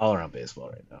jobs all around baseball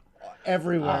right now.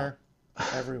 Everywhere.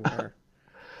 Everywhere.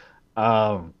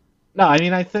 No, I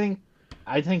mean, I think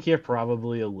you're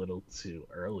probably a little too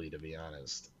early, to be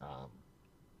honest.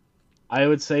 I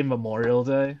would say Memorial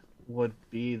Day would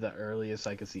be the earliest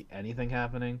I could see anything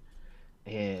happening,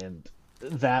 and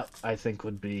that I think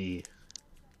would be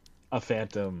a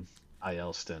phantom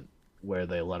IL stint where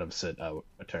they let him sit out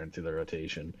a turn through the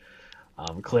rotation,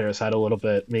 clear his head a little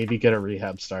bit, maybe get a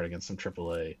rehab start against some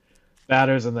AAA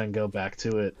batters, and then go back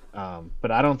to it. But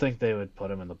I don't think they would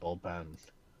put him in the bullpen.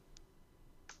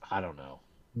 I don't know.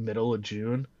 Middle of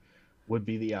June would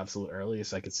be the absolute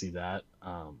earliest I could see that.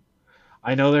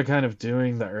 I know they're kind of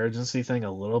doing the urgency thing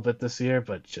a little bit this year,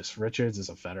 but just Richards is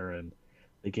a veteran.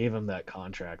 They gave him that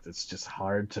contract. It's just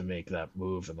hard to make that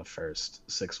move in the first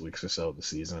 6 weeks or so of the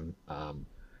season.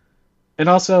 And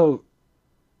also,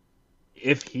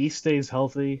 if he stays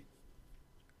healthy,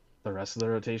 the rest of the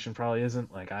rotation probably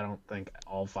isn't. Like, I don't think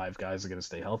all 5 guys are going to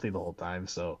stay healthy the whole time.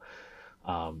 So,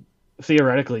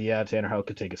 theoretically, yeah, Tanner Houck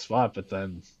could take a spot, but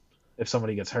then if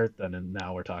somebody gets hurt, then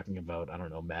now we're talking about, I don't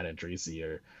know, Matt Andreessi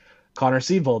or Connor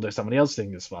Seabold or somebody else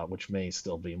taking a spot, which may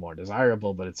still be more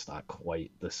desirable, but it's not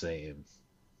quite the same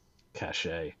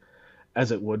cachet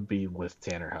as it would be with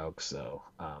Tanner Houck. So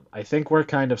I think we're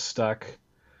kind of stuck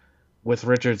with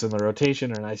Richards in the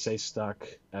rotation, and I say stuck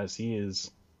as he is.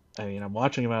 I mean, I'm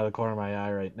watching him out of the corner of my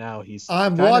eye right now. He's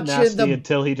kind of nasty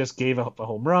until he just gave up a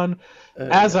home run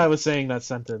as I was saying that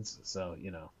sentence. So,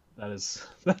 that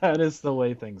is the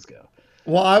way things go.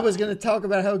 Well, I was going to talk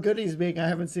about how good he's being. I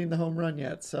haven't seen the home run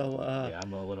yet, so yeah,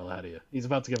 I'm a little ahead of you. He's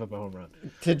about to give up a home run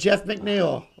to Jeff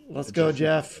McNeil. Let's go,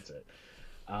 Jeff. That's it.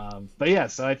 But yeah,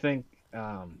 so I think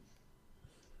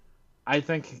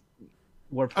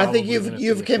we're. I think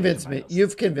you've convinced me.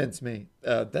 You've convinced me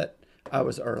that I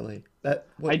was early.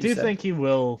 I do think he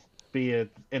will be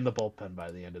in the bullpen by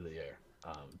the end of the year.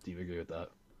 Do you agree with that?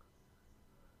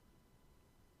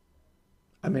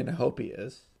 I mean, I hope he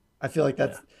is. I feel like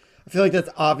that's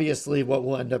obviously what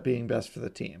will end up being best for the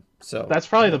team. So that's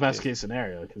probably the best case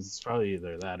scenario because it's probably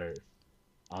either that or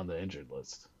on the injured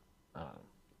list.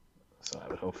 So I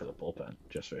would hope for the bullpen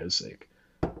just for his sake.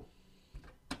 All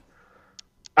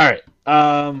right.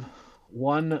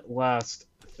 One last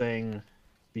thing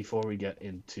before we get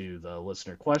into the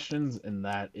listener questions, and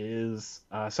that is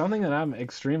something that I'm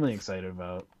extremely excited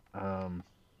about.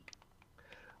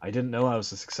 I didn't know I was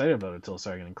this excited about it until it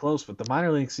started getting close, but the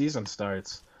minor league season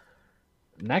starts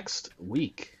next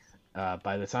week.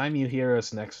 By the time you hear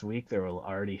us next week, there will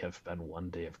already have been 1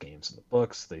 day of games in the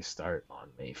books. They start on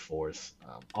May 4th,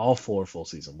 all 4 full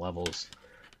season levels.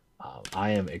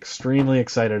 I am extremely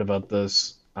excited about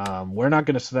this. We're not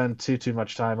going to spend too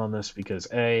much time on this because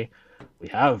we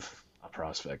have a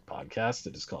prospect podcast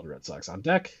that is called Red Sox on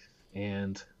Deck,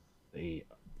 and they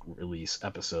release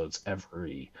episodes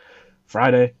every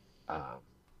Friday.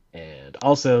 And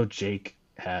also Jake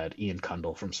had Ian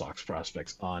Kundle from Sox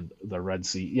Prospects on the Red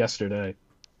Seat yesterday,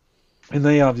 and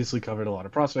they obviously covered a lot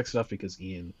of prospect stuff because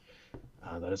Ian,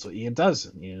 that is what Ian does,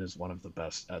 and Ian is one of the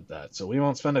best at that. So we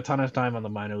won't spend a ton of time on the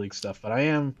minor league stuff, but I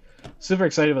am super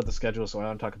excited about the schedule, so I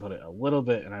want to talk about it a little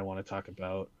bit, and I want to talk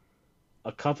about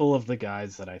a couple of the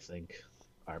guys that I think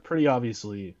are pretty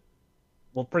obviously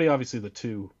the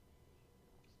 2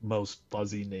 most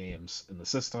buzzy names in the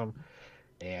system,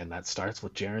 and that starts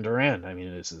with Jarren Duran. I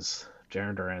mean, this is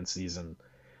Jarren Duran season.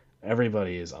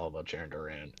 Everybody is all about Jarren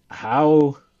Duran.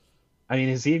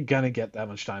 Is he gonna get that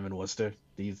much time in Worcester?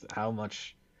 How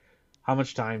much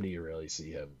time do you really see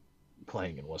him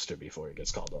playing in Worcester before he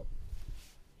gets called up?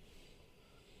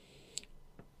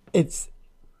 It's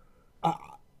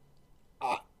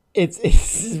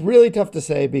really tough to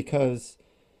say because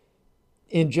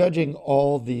in judging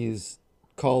all these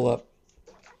call-up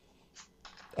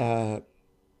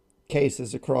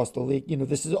cases across the league,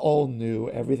 this is all new.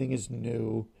 Everything is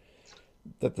new,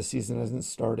 that the season hasn't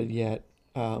started yet.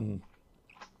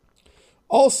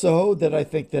 Also, that I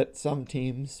think that some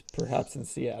teams, perhaps in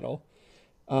Seattle,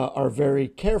 are very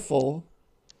careful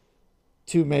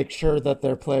to make sure that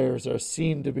their players are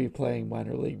seen to be playing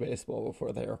minor league baseball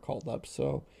before they are called up,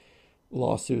 so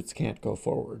lawsuits can't go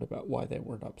forward about why they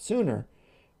weren't up sooner.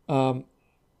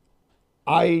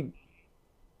 I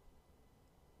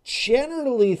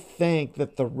generally think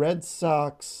that the Red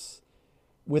Sox,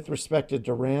 with respect to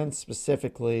Duran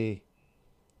specifically,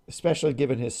 especially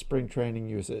given his spring training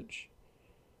usage,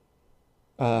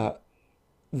 that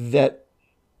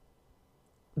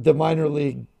the minor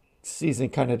league season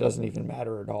kind of doesn't even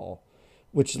matter at all,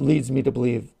 which leads me to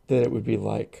believe that it would be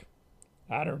like,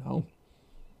 I don't know,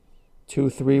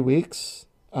 2-3 weeks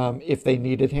if they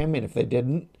needed him, and if they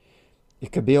didn't,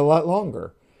 it could be a lot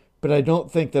longer. But I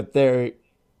don't think that they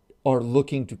are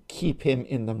looking to keep him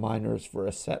in the minors for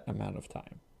a set amount of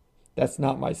time. That's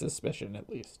not my suspicion, at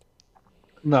least.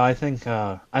 No, I think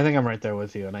I'm right there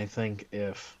with you, and I think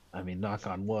knock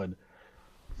on wood,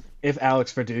 if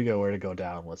Alex Verdugo were to go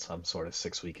down with some sort of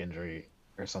 6-week injury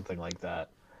or something like that,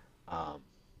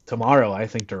 tomorrow I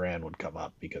think Duran would come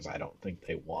up, because I don't think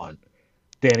they want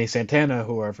Danny Santana,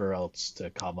 whoever else,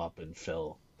 to come up and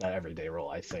fill that everyday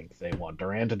role. I think they want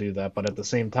Duran to do that, but at the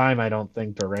same time, I don't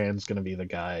think Duran's going to be the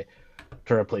guy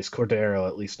to replace Cordero,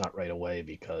 at least not right away,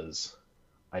 because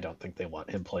I don't think they want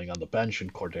him playing on the bench,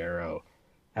 and Cordero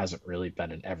hasn't really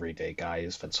been an everyday guy.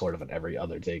 He's been sort of an every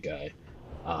other day guy.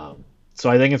 So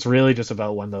I think it's really just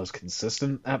about when those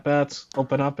consistent at-bats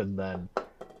open up, and then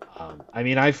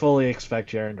I fully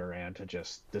expect Jarren Duran to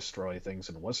just destroy things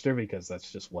in Worcester, because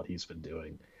that's just what he's been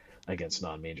doing against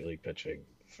non-major league pitching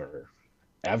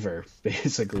forever,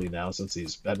 basically now, since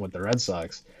he's been with the Red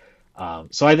Sox.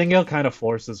 So I think he'll kind of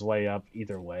force his way up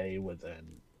either way within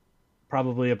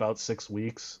probably about 6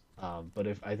 weeks. But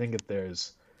if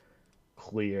there's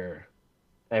clear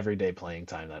everyday playing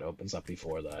time that opens up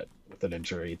before that with an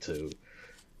injury to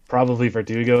probably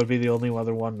Verdugo would be the only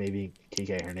other one. Maybe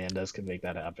Kike Hernandez could make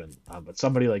that happen. But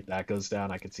somebody like that goes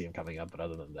down, I could see him coming up. But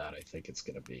other than that, I think he's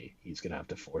going to have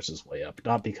to force his way up,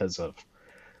 not because of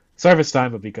service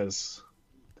time, but because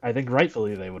I think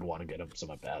rightfully they would want to get him some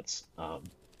at-bats.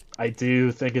 I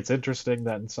do think it's interesting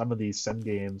that in some of these Sen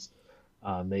games,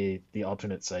 the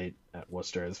alternate site at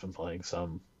Worcester has been playing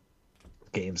some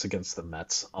games against the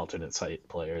Mets alternate site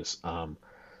players.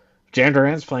 Jarren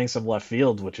Duran's playing some left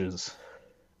field, which is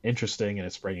interesting, and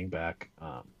it's bringing back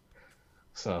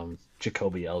some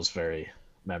Jacoby Ellsbury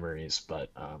memories. But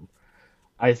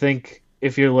I think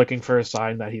if you're looking for a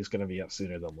sign that he's going to be up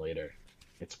sooner than later,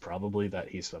 it's probably that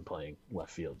he's been playing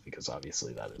left field, because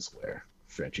obviously that is where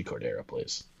Franchy Cordero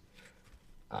plays.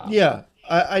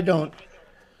 I don't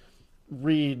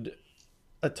read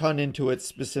a ton into it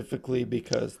specifically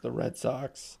because the Red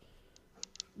Sox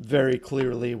very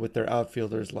clearly with their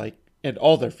outfielders and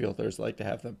all their fielders like to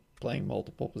have them playing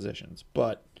multiple positions.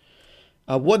 But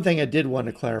one thing I did want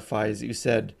to clarify is you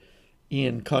said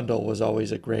Ian Cundall was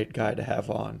always a great guy to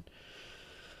have on.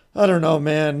 I don't know,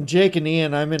 man. Jake and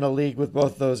Ian, I'm in a league with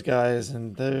both those guys,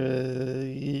 and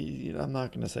I'm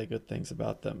not going to say good things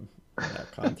about them in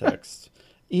that context.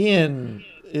 Ian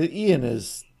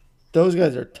is... Those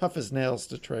guys are tough as nails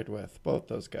to trade with. Both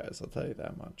those guys, I'll tell you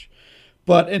that much.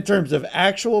 But in terms of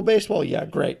actual baseball, yeah,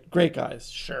 great guys,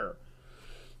 sure.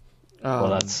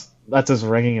 Well, that's as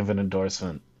ringing of an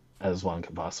endorsement as one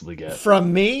could possibly get.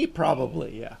 From me,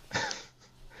 probably, yeah.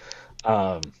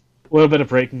 A little bit of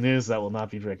breaking news that will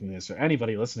not be breaking news for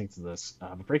anybody listening to this.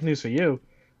 But breaking news for you,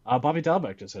 Bobby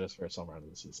Dalbec just hit his first home run of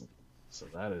the season. So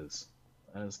that is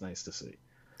nice to see.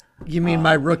 You mean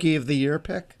my Rookie of the Year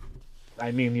pick?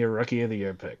 I mean, your Rookie of the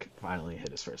Year pick finally hit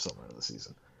his first home run of the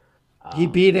season. He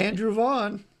beat Andrew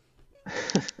Vaughn.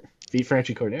 Beat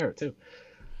Franchy Cordero, too.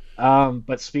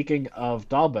 But speaking of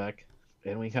Dalbec,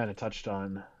 and we kind of touched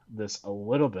on this a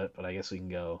little bit, but I guess we can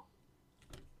go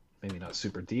maybe not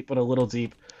super deep, but a little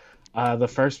deep. The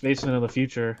first baseman of the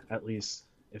future, at least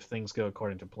if things go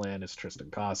according to plan, is Tristan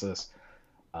Casas.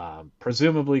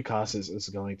 Presumably, Casas is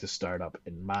going to start up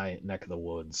in my neck of the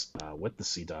woods with the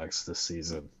Sea Dogs this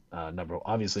season. Number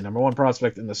one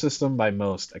prospect in the system by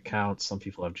most accounts. Some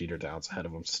people have Jeter Downs ahead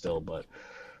of him still, but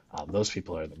those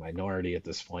people are the minority at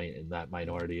this point, and that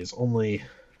minority is only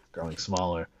growing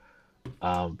smaller.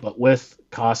 But with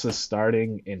Casas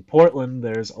starting in Portland,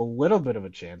 there's a little bit of a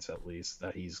chance, at least,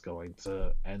 that he's going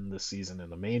to end the season in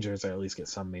the majors, or at least get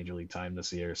some major league time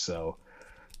this year. So,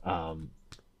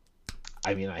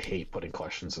 I hate putting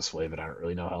questions this way, but I don't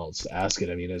really know how else to ask it.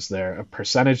 Is there a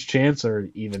percentage chance, or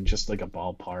even just like a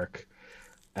ballpark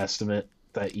estimate,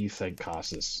 that you think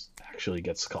Casas actually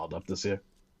gets called up this year?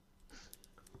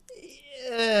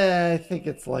 Yeah, I think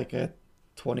it's like a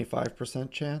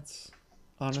 25% chance.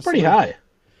 Honestly, it's pretty high.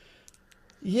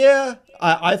 Yeah,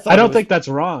 I thought. I don't think that's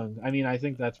wrong. I mean, I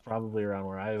think that's probably around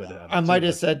where I would have. I might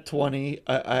have said 20.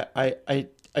 I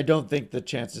don't think the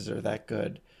chances are that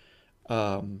good.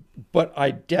 But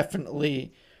I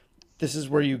definitely. This is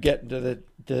where you get into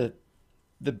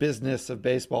the business of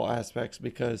baseball aspects,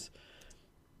 because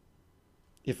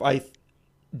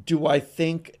do I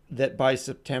think that by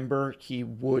September he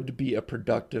would be a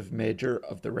productive major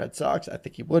of the Red Sox? I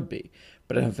think he would be,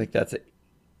 but I don't think that's it.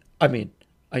 I mean,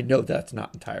 I know that's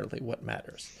not entirely what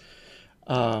matters.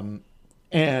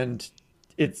 And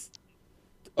it's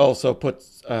also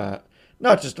puts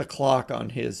not just a clock on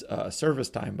his service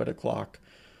time, but a clock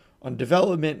on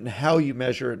development and how you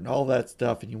measure it and all that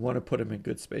stuff. And you want to put him in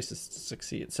good spaces to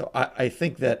succeed. So I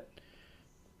think that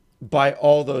by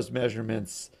all those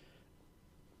measurements,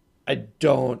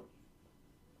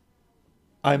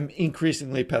 I'm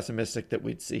increasingly pessimistic that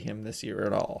we'd see him this year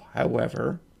at all.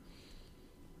 However,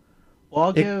 well,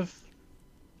 I'll give.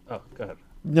 Oh, go ahead.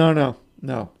 No.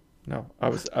 I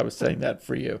was saying that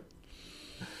for you.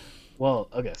 Well,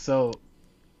 okay, so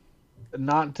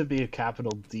not to be a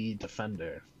capital D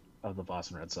defender of the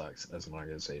Boston Red Sox as an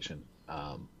organization,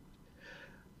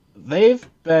 they've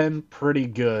been pretty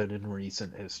good in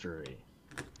recent history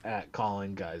at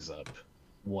calling guys up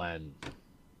when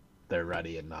they're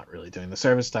ready and not really doing the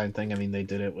service time thing. I mean, they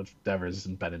did it with Devers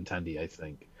and Benintendi, I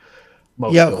think.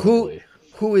 Most notably.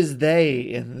 Who is they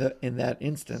in that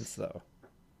instance, though?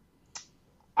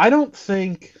 I don't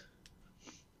think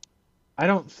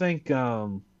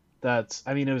that's.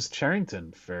 I mean, it was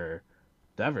Charrington for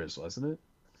Devers, wasn't it?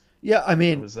 Yeah, I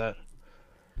mean, or was that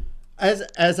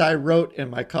as I wrote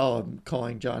in my column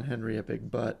calling John Henry a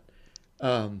big butt?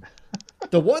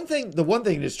 The one thing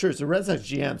that is true is the Red Sox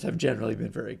GMs have generally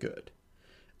been very good,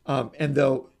 and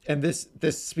this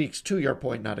speaks to your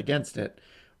point, not against it.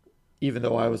 Even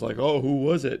though I was like, oh, who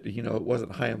was it? You know, it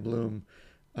wasn't Chaim Bloom,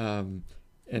 and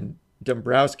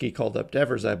Dombrowski called up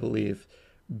Devers, I believe,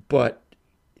 but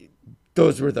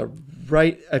those were the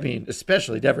right. I mean,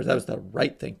 especially Devers, that was the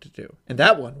right thing to do, and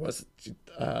that one was.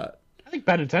 I think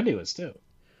Benintendi was too.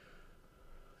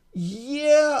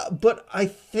 Yeah, but I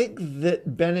think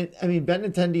that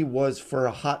Benintendi was for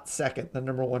a hot second the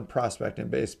number one prospect in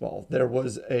baseball. There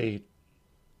was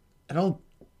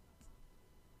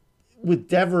with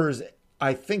Devers,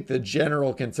 I think the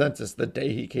general consensus the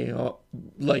day he came up,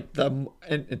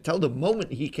 until the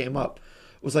moment he came up,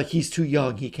 was like, he's too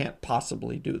young, he can't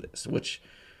possibly do this. Which,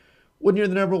 when you're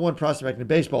the number one prospect in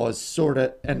baseball, is sort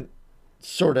of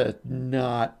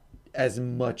not as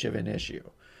much of an issue.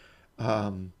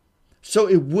 So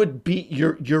it would be,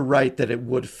 you're right that it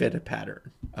would fit a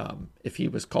pattern if he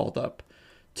was called up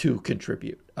to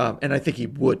contribute, and I think he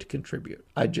would contribute.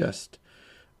 I just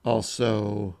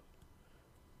also.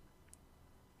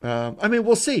 I mean,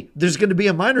 we'll see. There's going to be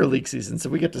a minor league season,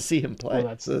 so we get to see him play. Well,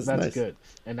 that's nice. Good.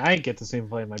 And I get to see him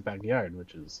play in my backyard,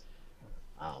 which is,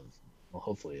 well,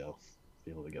 hopefully I'll be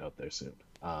able to get out there soon.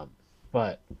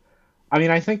 But, I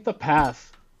mean, I think the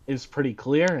path is pretty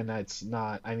clear, and that's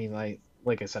not, I mean,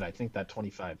 like I said, I think that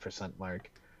 25%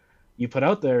 mark you put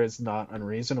out there is not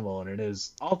unreasonable, and it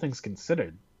is, all things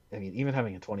considered. I mean, even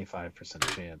having a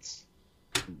 25% chance,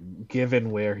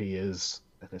 given where he is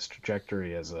in his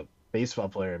trajectory as a baseball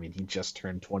player. I mean, he just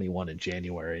turned 21 in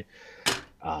January.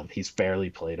 He's barely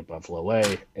played above low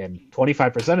A, and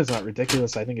 25% is not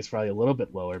ridiculous. I think it's probably a little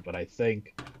bit lower, but I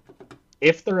think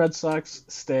if the Red Sox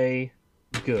stay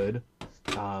good,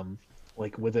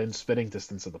 like within spitting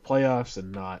distance of the playoffs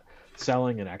and not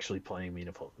selling and actually playing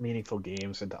meaningful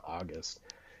games into August,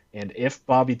 and if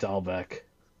Bobby Dahlbeck,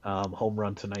 home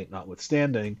run tonight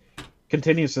notwithstanding,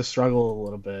 continues to struggle a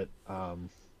little bit,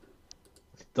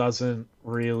 doesn't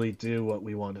really do what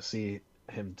we want to see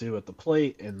him do at the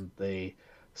plate, and they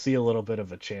see a little bit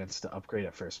of a chance to upgrade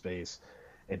at first base,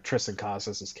 and Tristan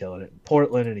Casas is killing it in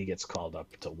Portland, and he gets called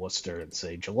up to Worcester in,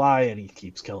 say, July, and he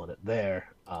keeps killing it there.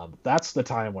 That's the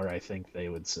time where I think they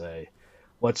would say,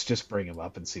 let's just bring him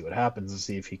up and see what happens, and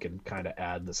see if he can kind of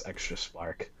add this extra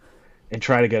spark and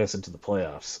try to get us into the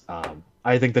playoffs.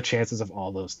 I think the chances of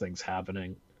all those things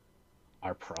happening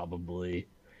are probably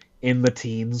in the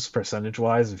teens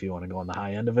percentage-wise, if you want to go on the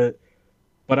high end of it.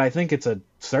 But I think it's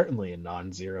certainly a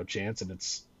non-zero chance, and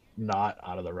it's not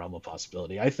out of the realm of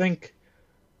possibility. I think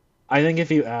if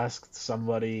you asked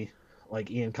somebody like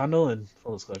Ian Cundall, and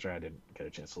full disclosure, I didn't get a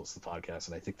chance to listen to the podcast,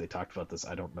 and I think they talked about this.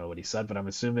 I don't know what he said, but I'm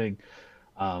assuming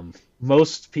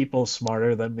most people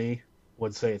smarter than me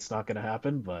would say it's not going to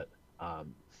happen. But I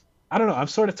don't know. I've been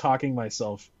sort of talking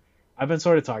myself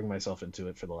into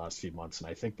it for the last few months, and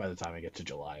I think by the time I get to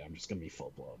July, I'm just going to be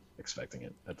full blown expecting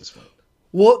it at this point.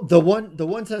 Well, the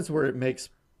one sense where it makes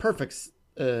perfect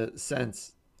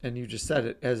sense, and you just said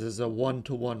it, as a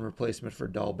 1-to-1 replacement for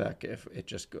Dahlbeck if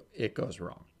it goes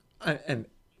wrong, and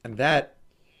that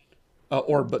but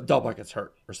Dahlbeck gets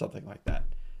hurt or something like that.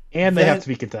 And they have to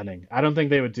be contending. I don't think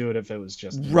they would do it if it was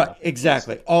just right.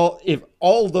 Exactly. If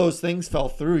all those things fell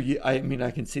through, I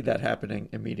can see that happening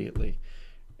immediately,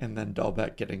 and then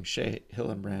Dahlbeck getting Shea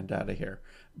Hillenbrand out of here.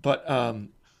 But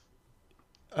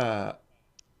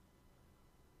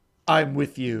I'm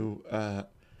with you.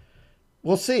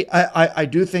 We'll see. I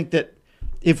do think that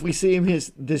if we see him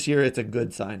this year, it's a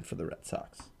good sign for the Red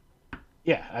Sox.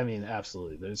 Yeah, I mean,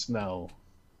 absolutely.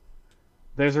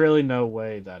 There's really no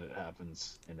way that it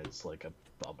happens, and it's like a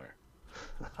bummer.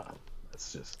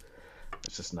 It's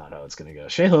just not how it's gonna go.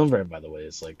 Shea Hillenbrand, by the way,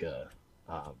 is like a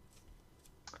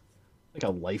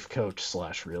life coach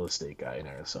 / real estate guy in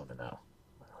Arizona now.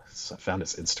 So I found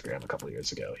his Instagram a couple of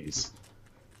years ago. He's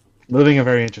living a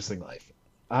very interesting life.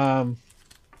 Do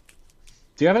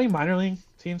you have any minor league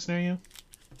teams near you?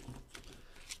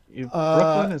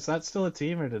 Brooklyn, is that still a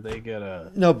team, or did they get a...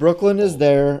 No, Brooklyn is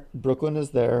there.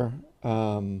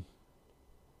 I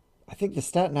think the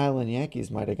Staten Island Yankees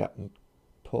might have gotten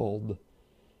pulled.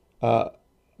 The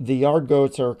Yard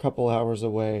Goats are a couple hours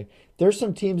away. There's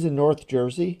some teams in North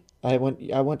Jersey. I went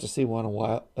to see one a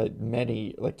while,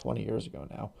 20 years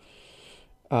ago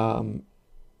now.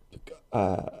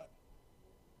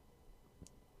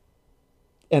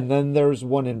 And then there's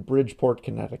one in Bridgeport,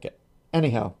 Connecticut.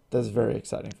 Anyhow, that's very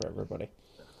exciting for everybody.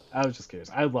 I was just curious.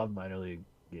 I love minor league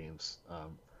games.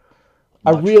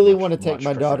 I really want to take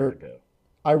my daughter.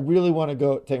 I really want to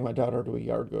go take my daughter to a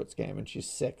Yard Goats game, and she's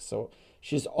 6, so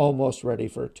she's almost ready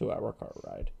for a 2-hour car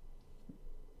ride.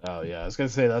 Oh yeah, I was gonna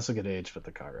say that's a good age, but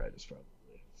the car ride is probably.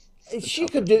 She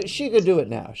could do it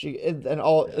now.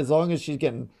 As long as she's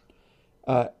getting,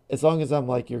 as long as I'm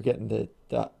like you're getting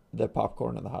the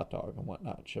popcorn and the hot dog and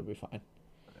whatnot, she'll be fine.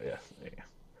 Yeah.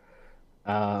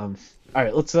 All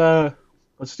right, let's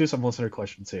do some listener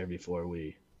questions here before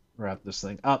we wrap this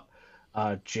thing up.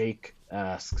 Jake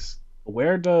asks,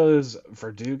 where does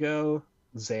Verdugo,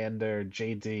 Xander,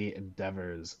 JD, and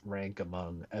Devers rank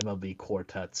among MLB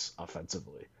quartets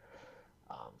offensively?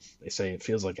 They say it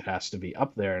feels like it has to be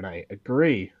up there, and I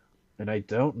agree. And I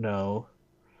don't know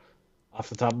off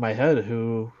the top of my head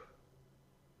who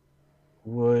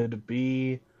would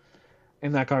be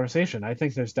in that conversation. I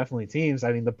think there's definitely teams.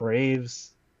 I mean, the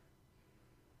Braves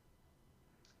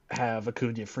have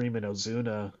Acuna, Freeman,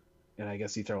 Ozuna, and I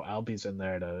guess you throw Albies in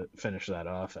there to finish that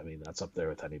off. I mean, that's up there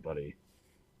with anybody.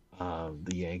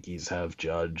 The Yankees have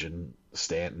Judge and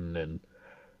Stanton and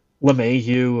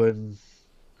LeMahieu, and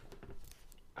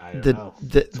I don't know.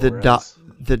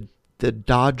 The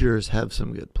Dodgers have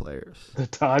some good players. The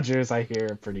Dodgers, I hear,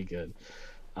 are pretty good.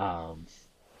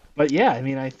 But yeah, I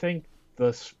mean, I think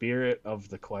the spirit of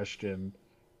the question.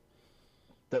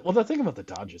 The thing about the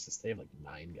Dodgers is they have like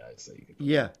 9 guys that you could put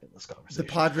in this conversation.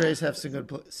 The Padres have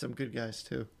some good guys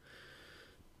too.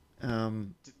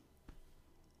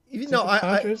 It's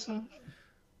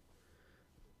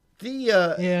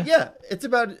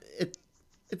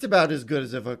about as good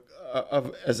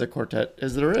as a quartet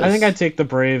as there is. I think I'd take the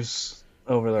Braves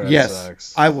over the Red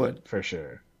Sox. I would for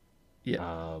sure.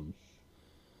 Yeah.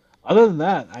 Other than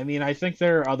that, I mean, I think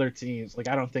there are other teams. Like,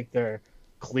 I don't think they're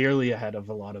clearly ahead of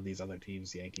a lot of these other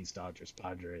teams: Yankees, Dodgers,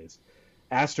 Padres.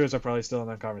 Astros are probably still in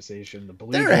that conversation. The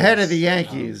Blue They're Jays, ahead of the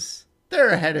Yankees. They're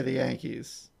ahead of the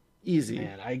Yankees. Easy.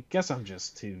 Man, I guess I'm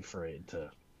just too afraid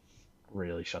to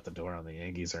really shut the door on the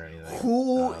Yankees or anything.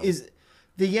 Who is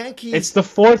the Yankees? It's the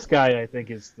fourth guy, I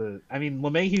think, is the... I mean,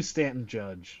 LeMahieu, Stanton,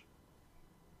 Judge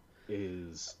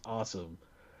is awesome.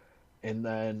 And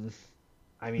then,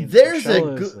 I mean, there's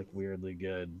is like weirdly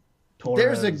good. Torres.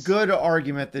 There's a good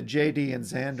argument that JD and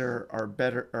Xander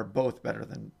are both better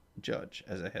than Judge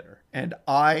as a hitter. And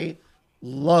I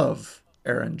love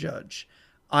Aaron Judge.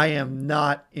 I am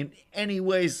not in any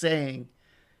way saying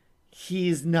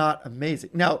he's not amazing.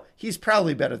 Now, he's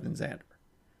probably better than Xander,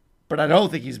 but I don't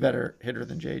think he's better hitter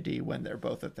than JD when they're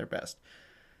both at their best.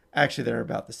 Actually, they're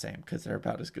about the same because they're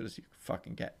about as good as you can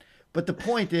fucking get. But the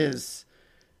point is,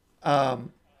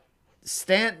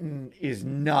 Stanton is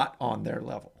not on their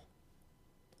level.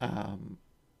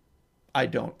 I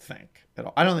don't think at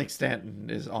all. I don't think Stanton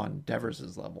is on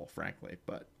Devers' level, frankly,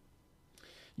 but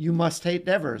you must hate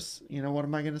Devers. You know, what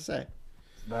am I going to say?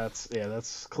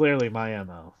 That's clearly my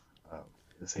MO.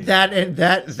 That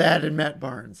and Matt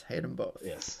Barnes. Hate them both.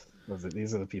 Yes.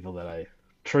 These are the people that I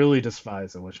truly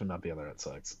despise and wish would not be on the Red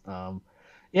Sox.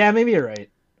 Yeah, maybe you're right.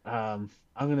 I'm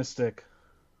going to stick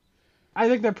I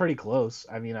think they're pretty close.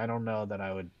 I mean, I don't know that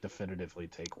I would definitively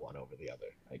take one over the other,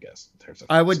 I guess, in terms of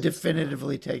I would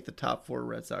definitively take the top 4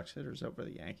 Red Sox hitters over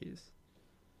the Yankees.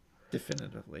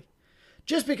 Definitively.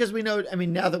 Just because we know, I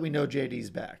mean, now that we know JD's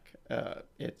back, and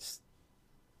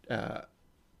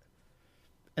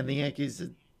the Yankees,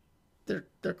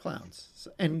 they're clowns.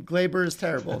 And Glaber is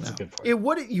terrible now.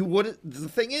 The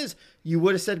thing is, you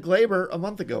would have said Glaber a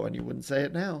month ago and you wouldn't say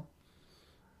it now.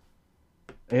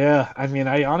 Yeah, I mean,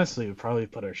 I honestly would probably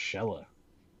put Urshela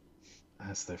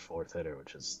as their 4th hitter,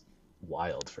 which is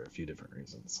wild for a few different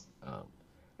reasons.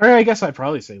 Or I guess I'd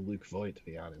probably say Luke Voigt, to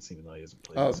be honest, even though he hasn't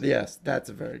played. Oh, yes, that's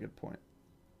a very good point.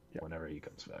 Yeah. Whenever he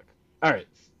comes back. All right.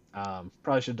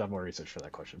 Probably should have done more research for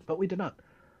that question, but we did not.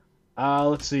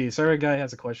 Let's see. Sarah Guy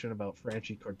has a question about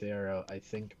Franchy Cordero. I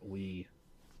think we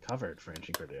covered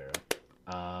Franchy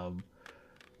Cordero.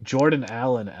 Jordan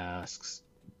Allen asks,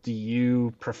 do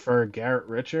you prefer Garrett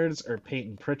Richards or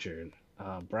Peyton Pritchard?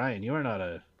 Brian, you are not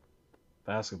a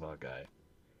basketball guy,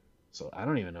 so I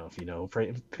don't even know if you know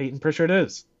who Peyton Pritchard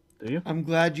is. Do you? I'm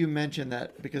glad you mentioned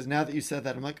that, because now that you said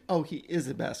that, I'm like, oh, he is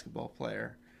a basketball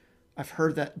player. I've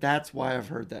heard that. That's why I've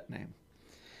heard that name.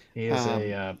 He is a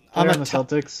player on the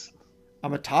Celtics.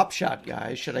 I'm a Top Shot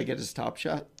guy. Should I get his Top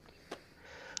Shot?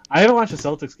 I haven't watched a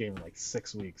Celtics game in like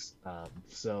 6 weeks,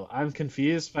 so I'm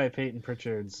confused by Peyton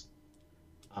Pritchard's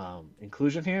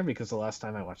inclusion here, because the last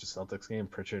time I watched a Celtics game,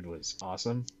 Pritchard was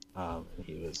awesome.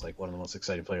 He was like one of the most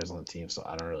exciting players on the team, so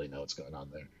I don't really know what's going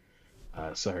on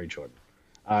there. Sorry, Jordan.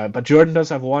 But Jordan does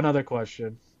have one other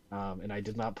question, and I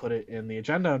did not put it in the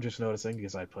agenda. I'm just noticing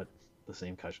because I put the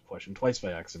same question twice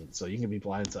by accident, so you can be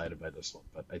blindsided by this one.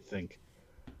 But I think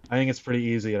it's pretty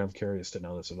easy, and I'm curious to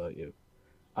know this about you.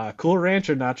 Cool Ranch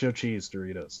or Nacho Cheese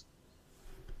Doritos?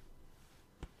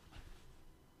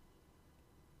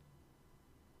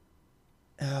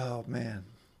 Oh, man.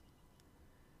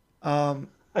 I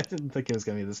didn't think it was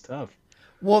going to be this tough.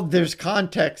 Well, there's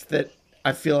context that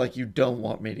I feel like you don't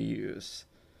want me to use.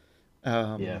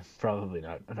 Yeah, probably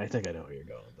not. And I think I know where you're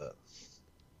going with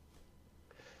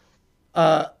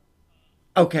that.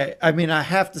 Okay. I mean, I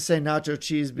have to say nacho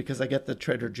cheese because I get the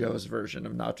Trader Joe's version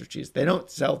of nacho cheese. They don't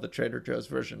sell the Trader Joe's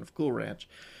version of Cool Ranch.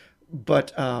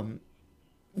 But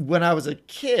when I was a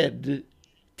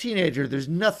teenager, there's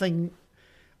nothing...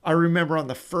 I remember on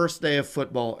the first day of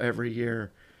football every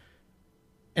year,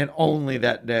 and only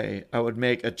that day, I would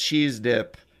make a cheese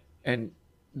dip and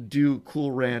do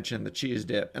Cool Ranch in the cheese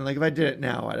dip. And like if I did it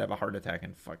now, I'd have a heart attack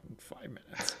in fucking 5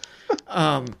 minutes.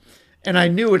 And I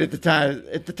knew it at the time.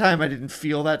 At the time, I didn't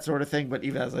feel that sort of thing, but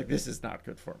even I was like, this is not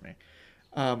good for me.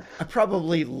 I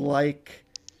probably like...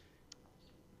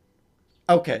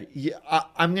 Okay, yeah,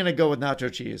 I'm going to go with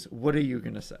nacho cheese. What are you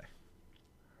going to say?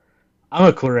 I'm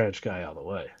a Cool Ranch guy all the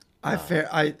way. I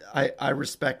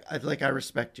respect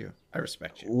you. I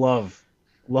respect you. Love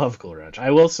Cool Ranch.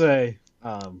 I will say,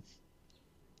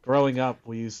 growing up,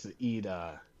 we used to eat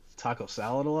taco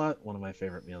salad a lot. One of my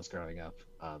favorite meals growing up.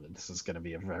 And this is going to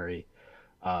be a very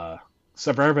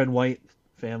suburban white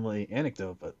family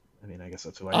anecdote, but I mean, I guess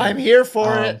that's who I am. I'm here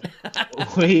for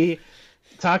it.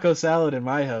 Taco salad in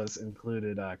my house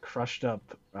included crushed up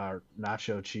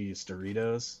nacho cheese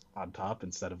Doritos on top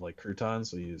instead of like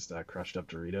croutons. We used crushed up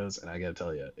Doritos, and I gotta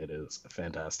tell you, it is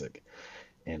fantastic.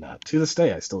 And to this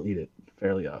day, I still eat it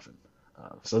fairly often.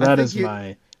 So that is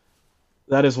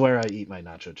where I eat my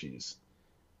nacho cheese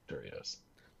Doritos.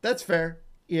 That's fair.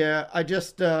 Yeah, I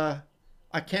just I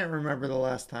can't remember the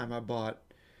last time I bought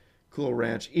Cool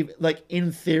Ranch. Even, like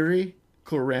in theory,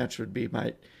 Cool Ranch would be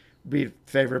my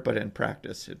favorite, but in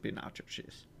practice, it'd be nacho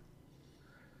cheese.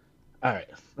 All right,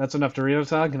 that's enough Dorito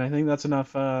talk, and I think that's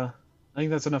enough.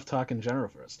 Talk in general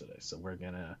for us today. So we're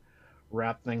gonna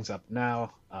wrap things up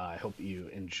now. I hope you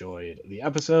enjoyed the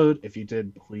episode. If you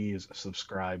did, please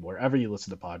subscribe wherever you listen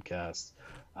to podcasts.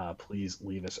 Please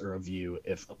leave us a review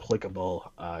if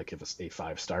applicable. Give us a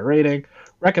 5-star rating.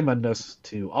 Recommend us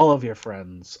to all of your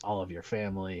friends, all of your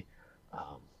family,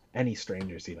 any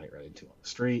strangers you might run into on the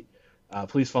street.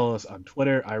 Please follow us on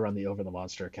Twitter. I run the Over the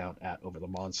Monster account at Over the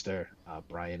Monster.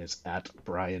 Brian is at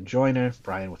Brian Joyner.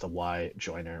 Brian with a Y,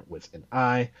 Joyner with an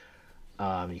I.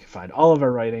 You can find all of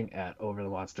our writing at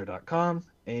overthemonster.com.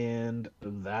 And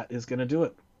that is going to do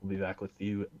it. We'll be back with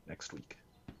you next week.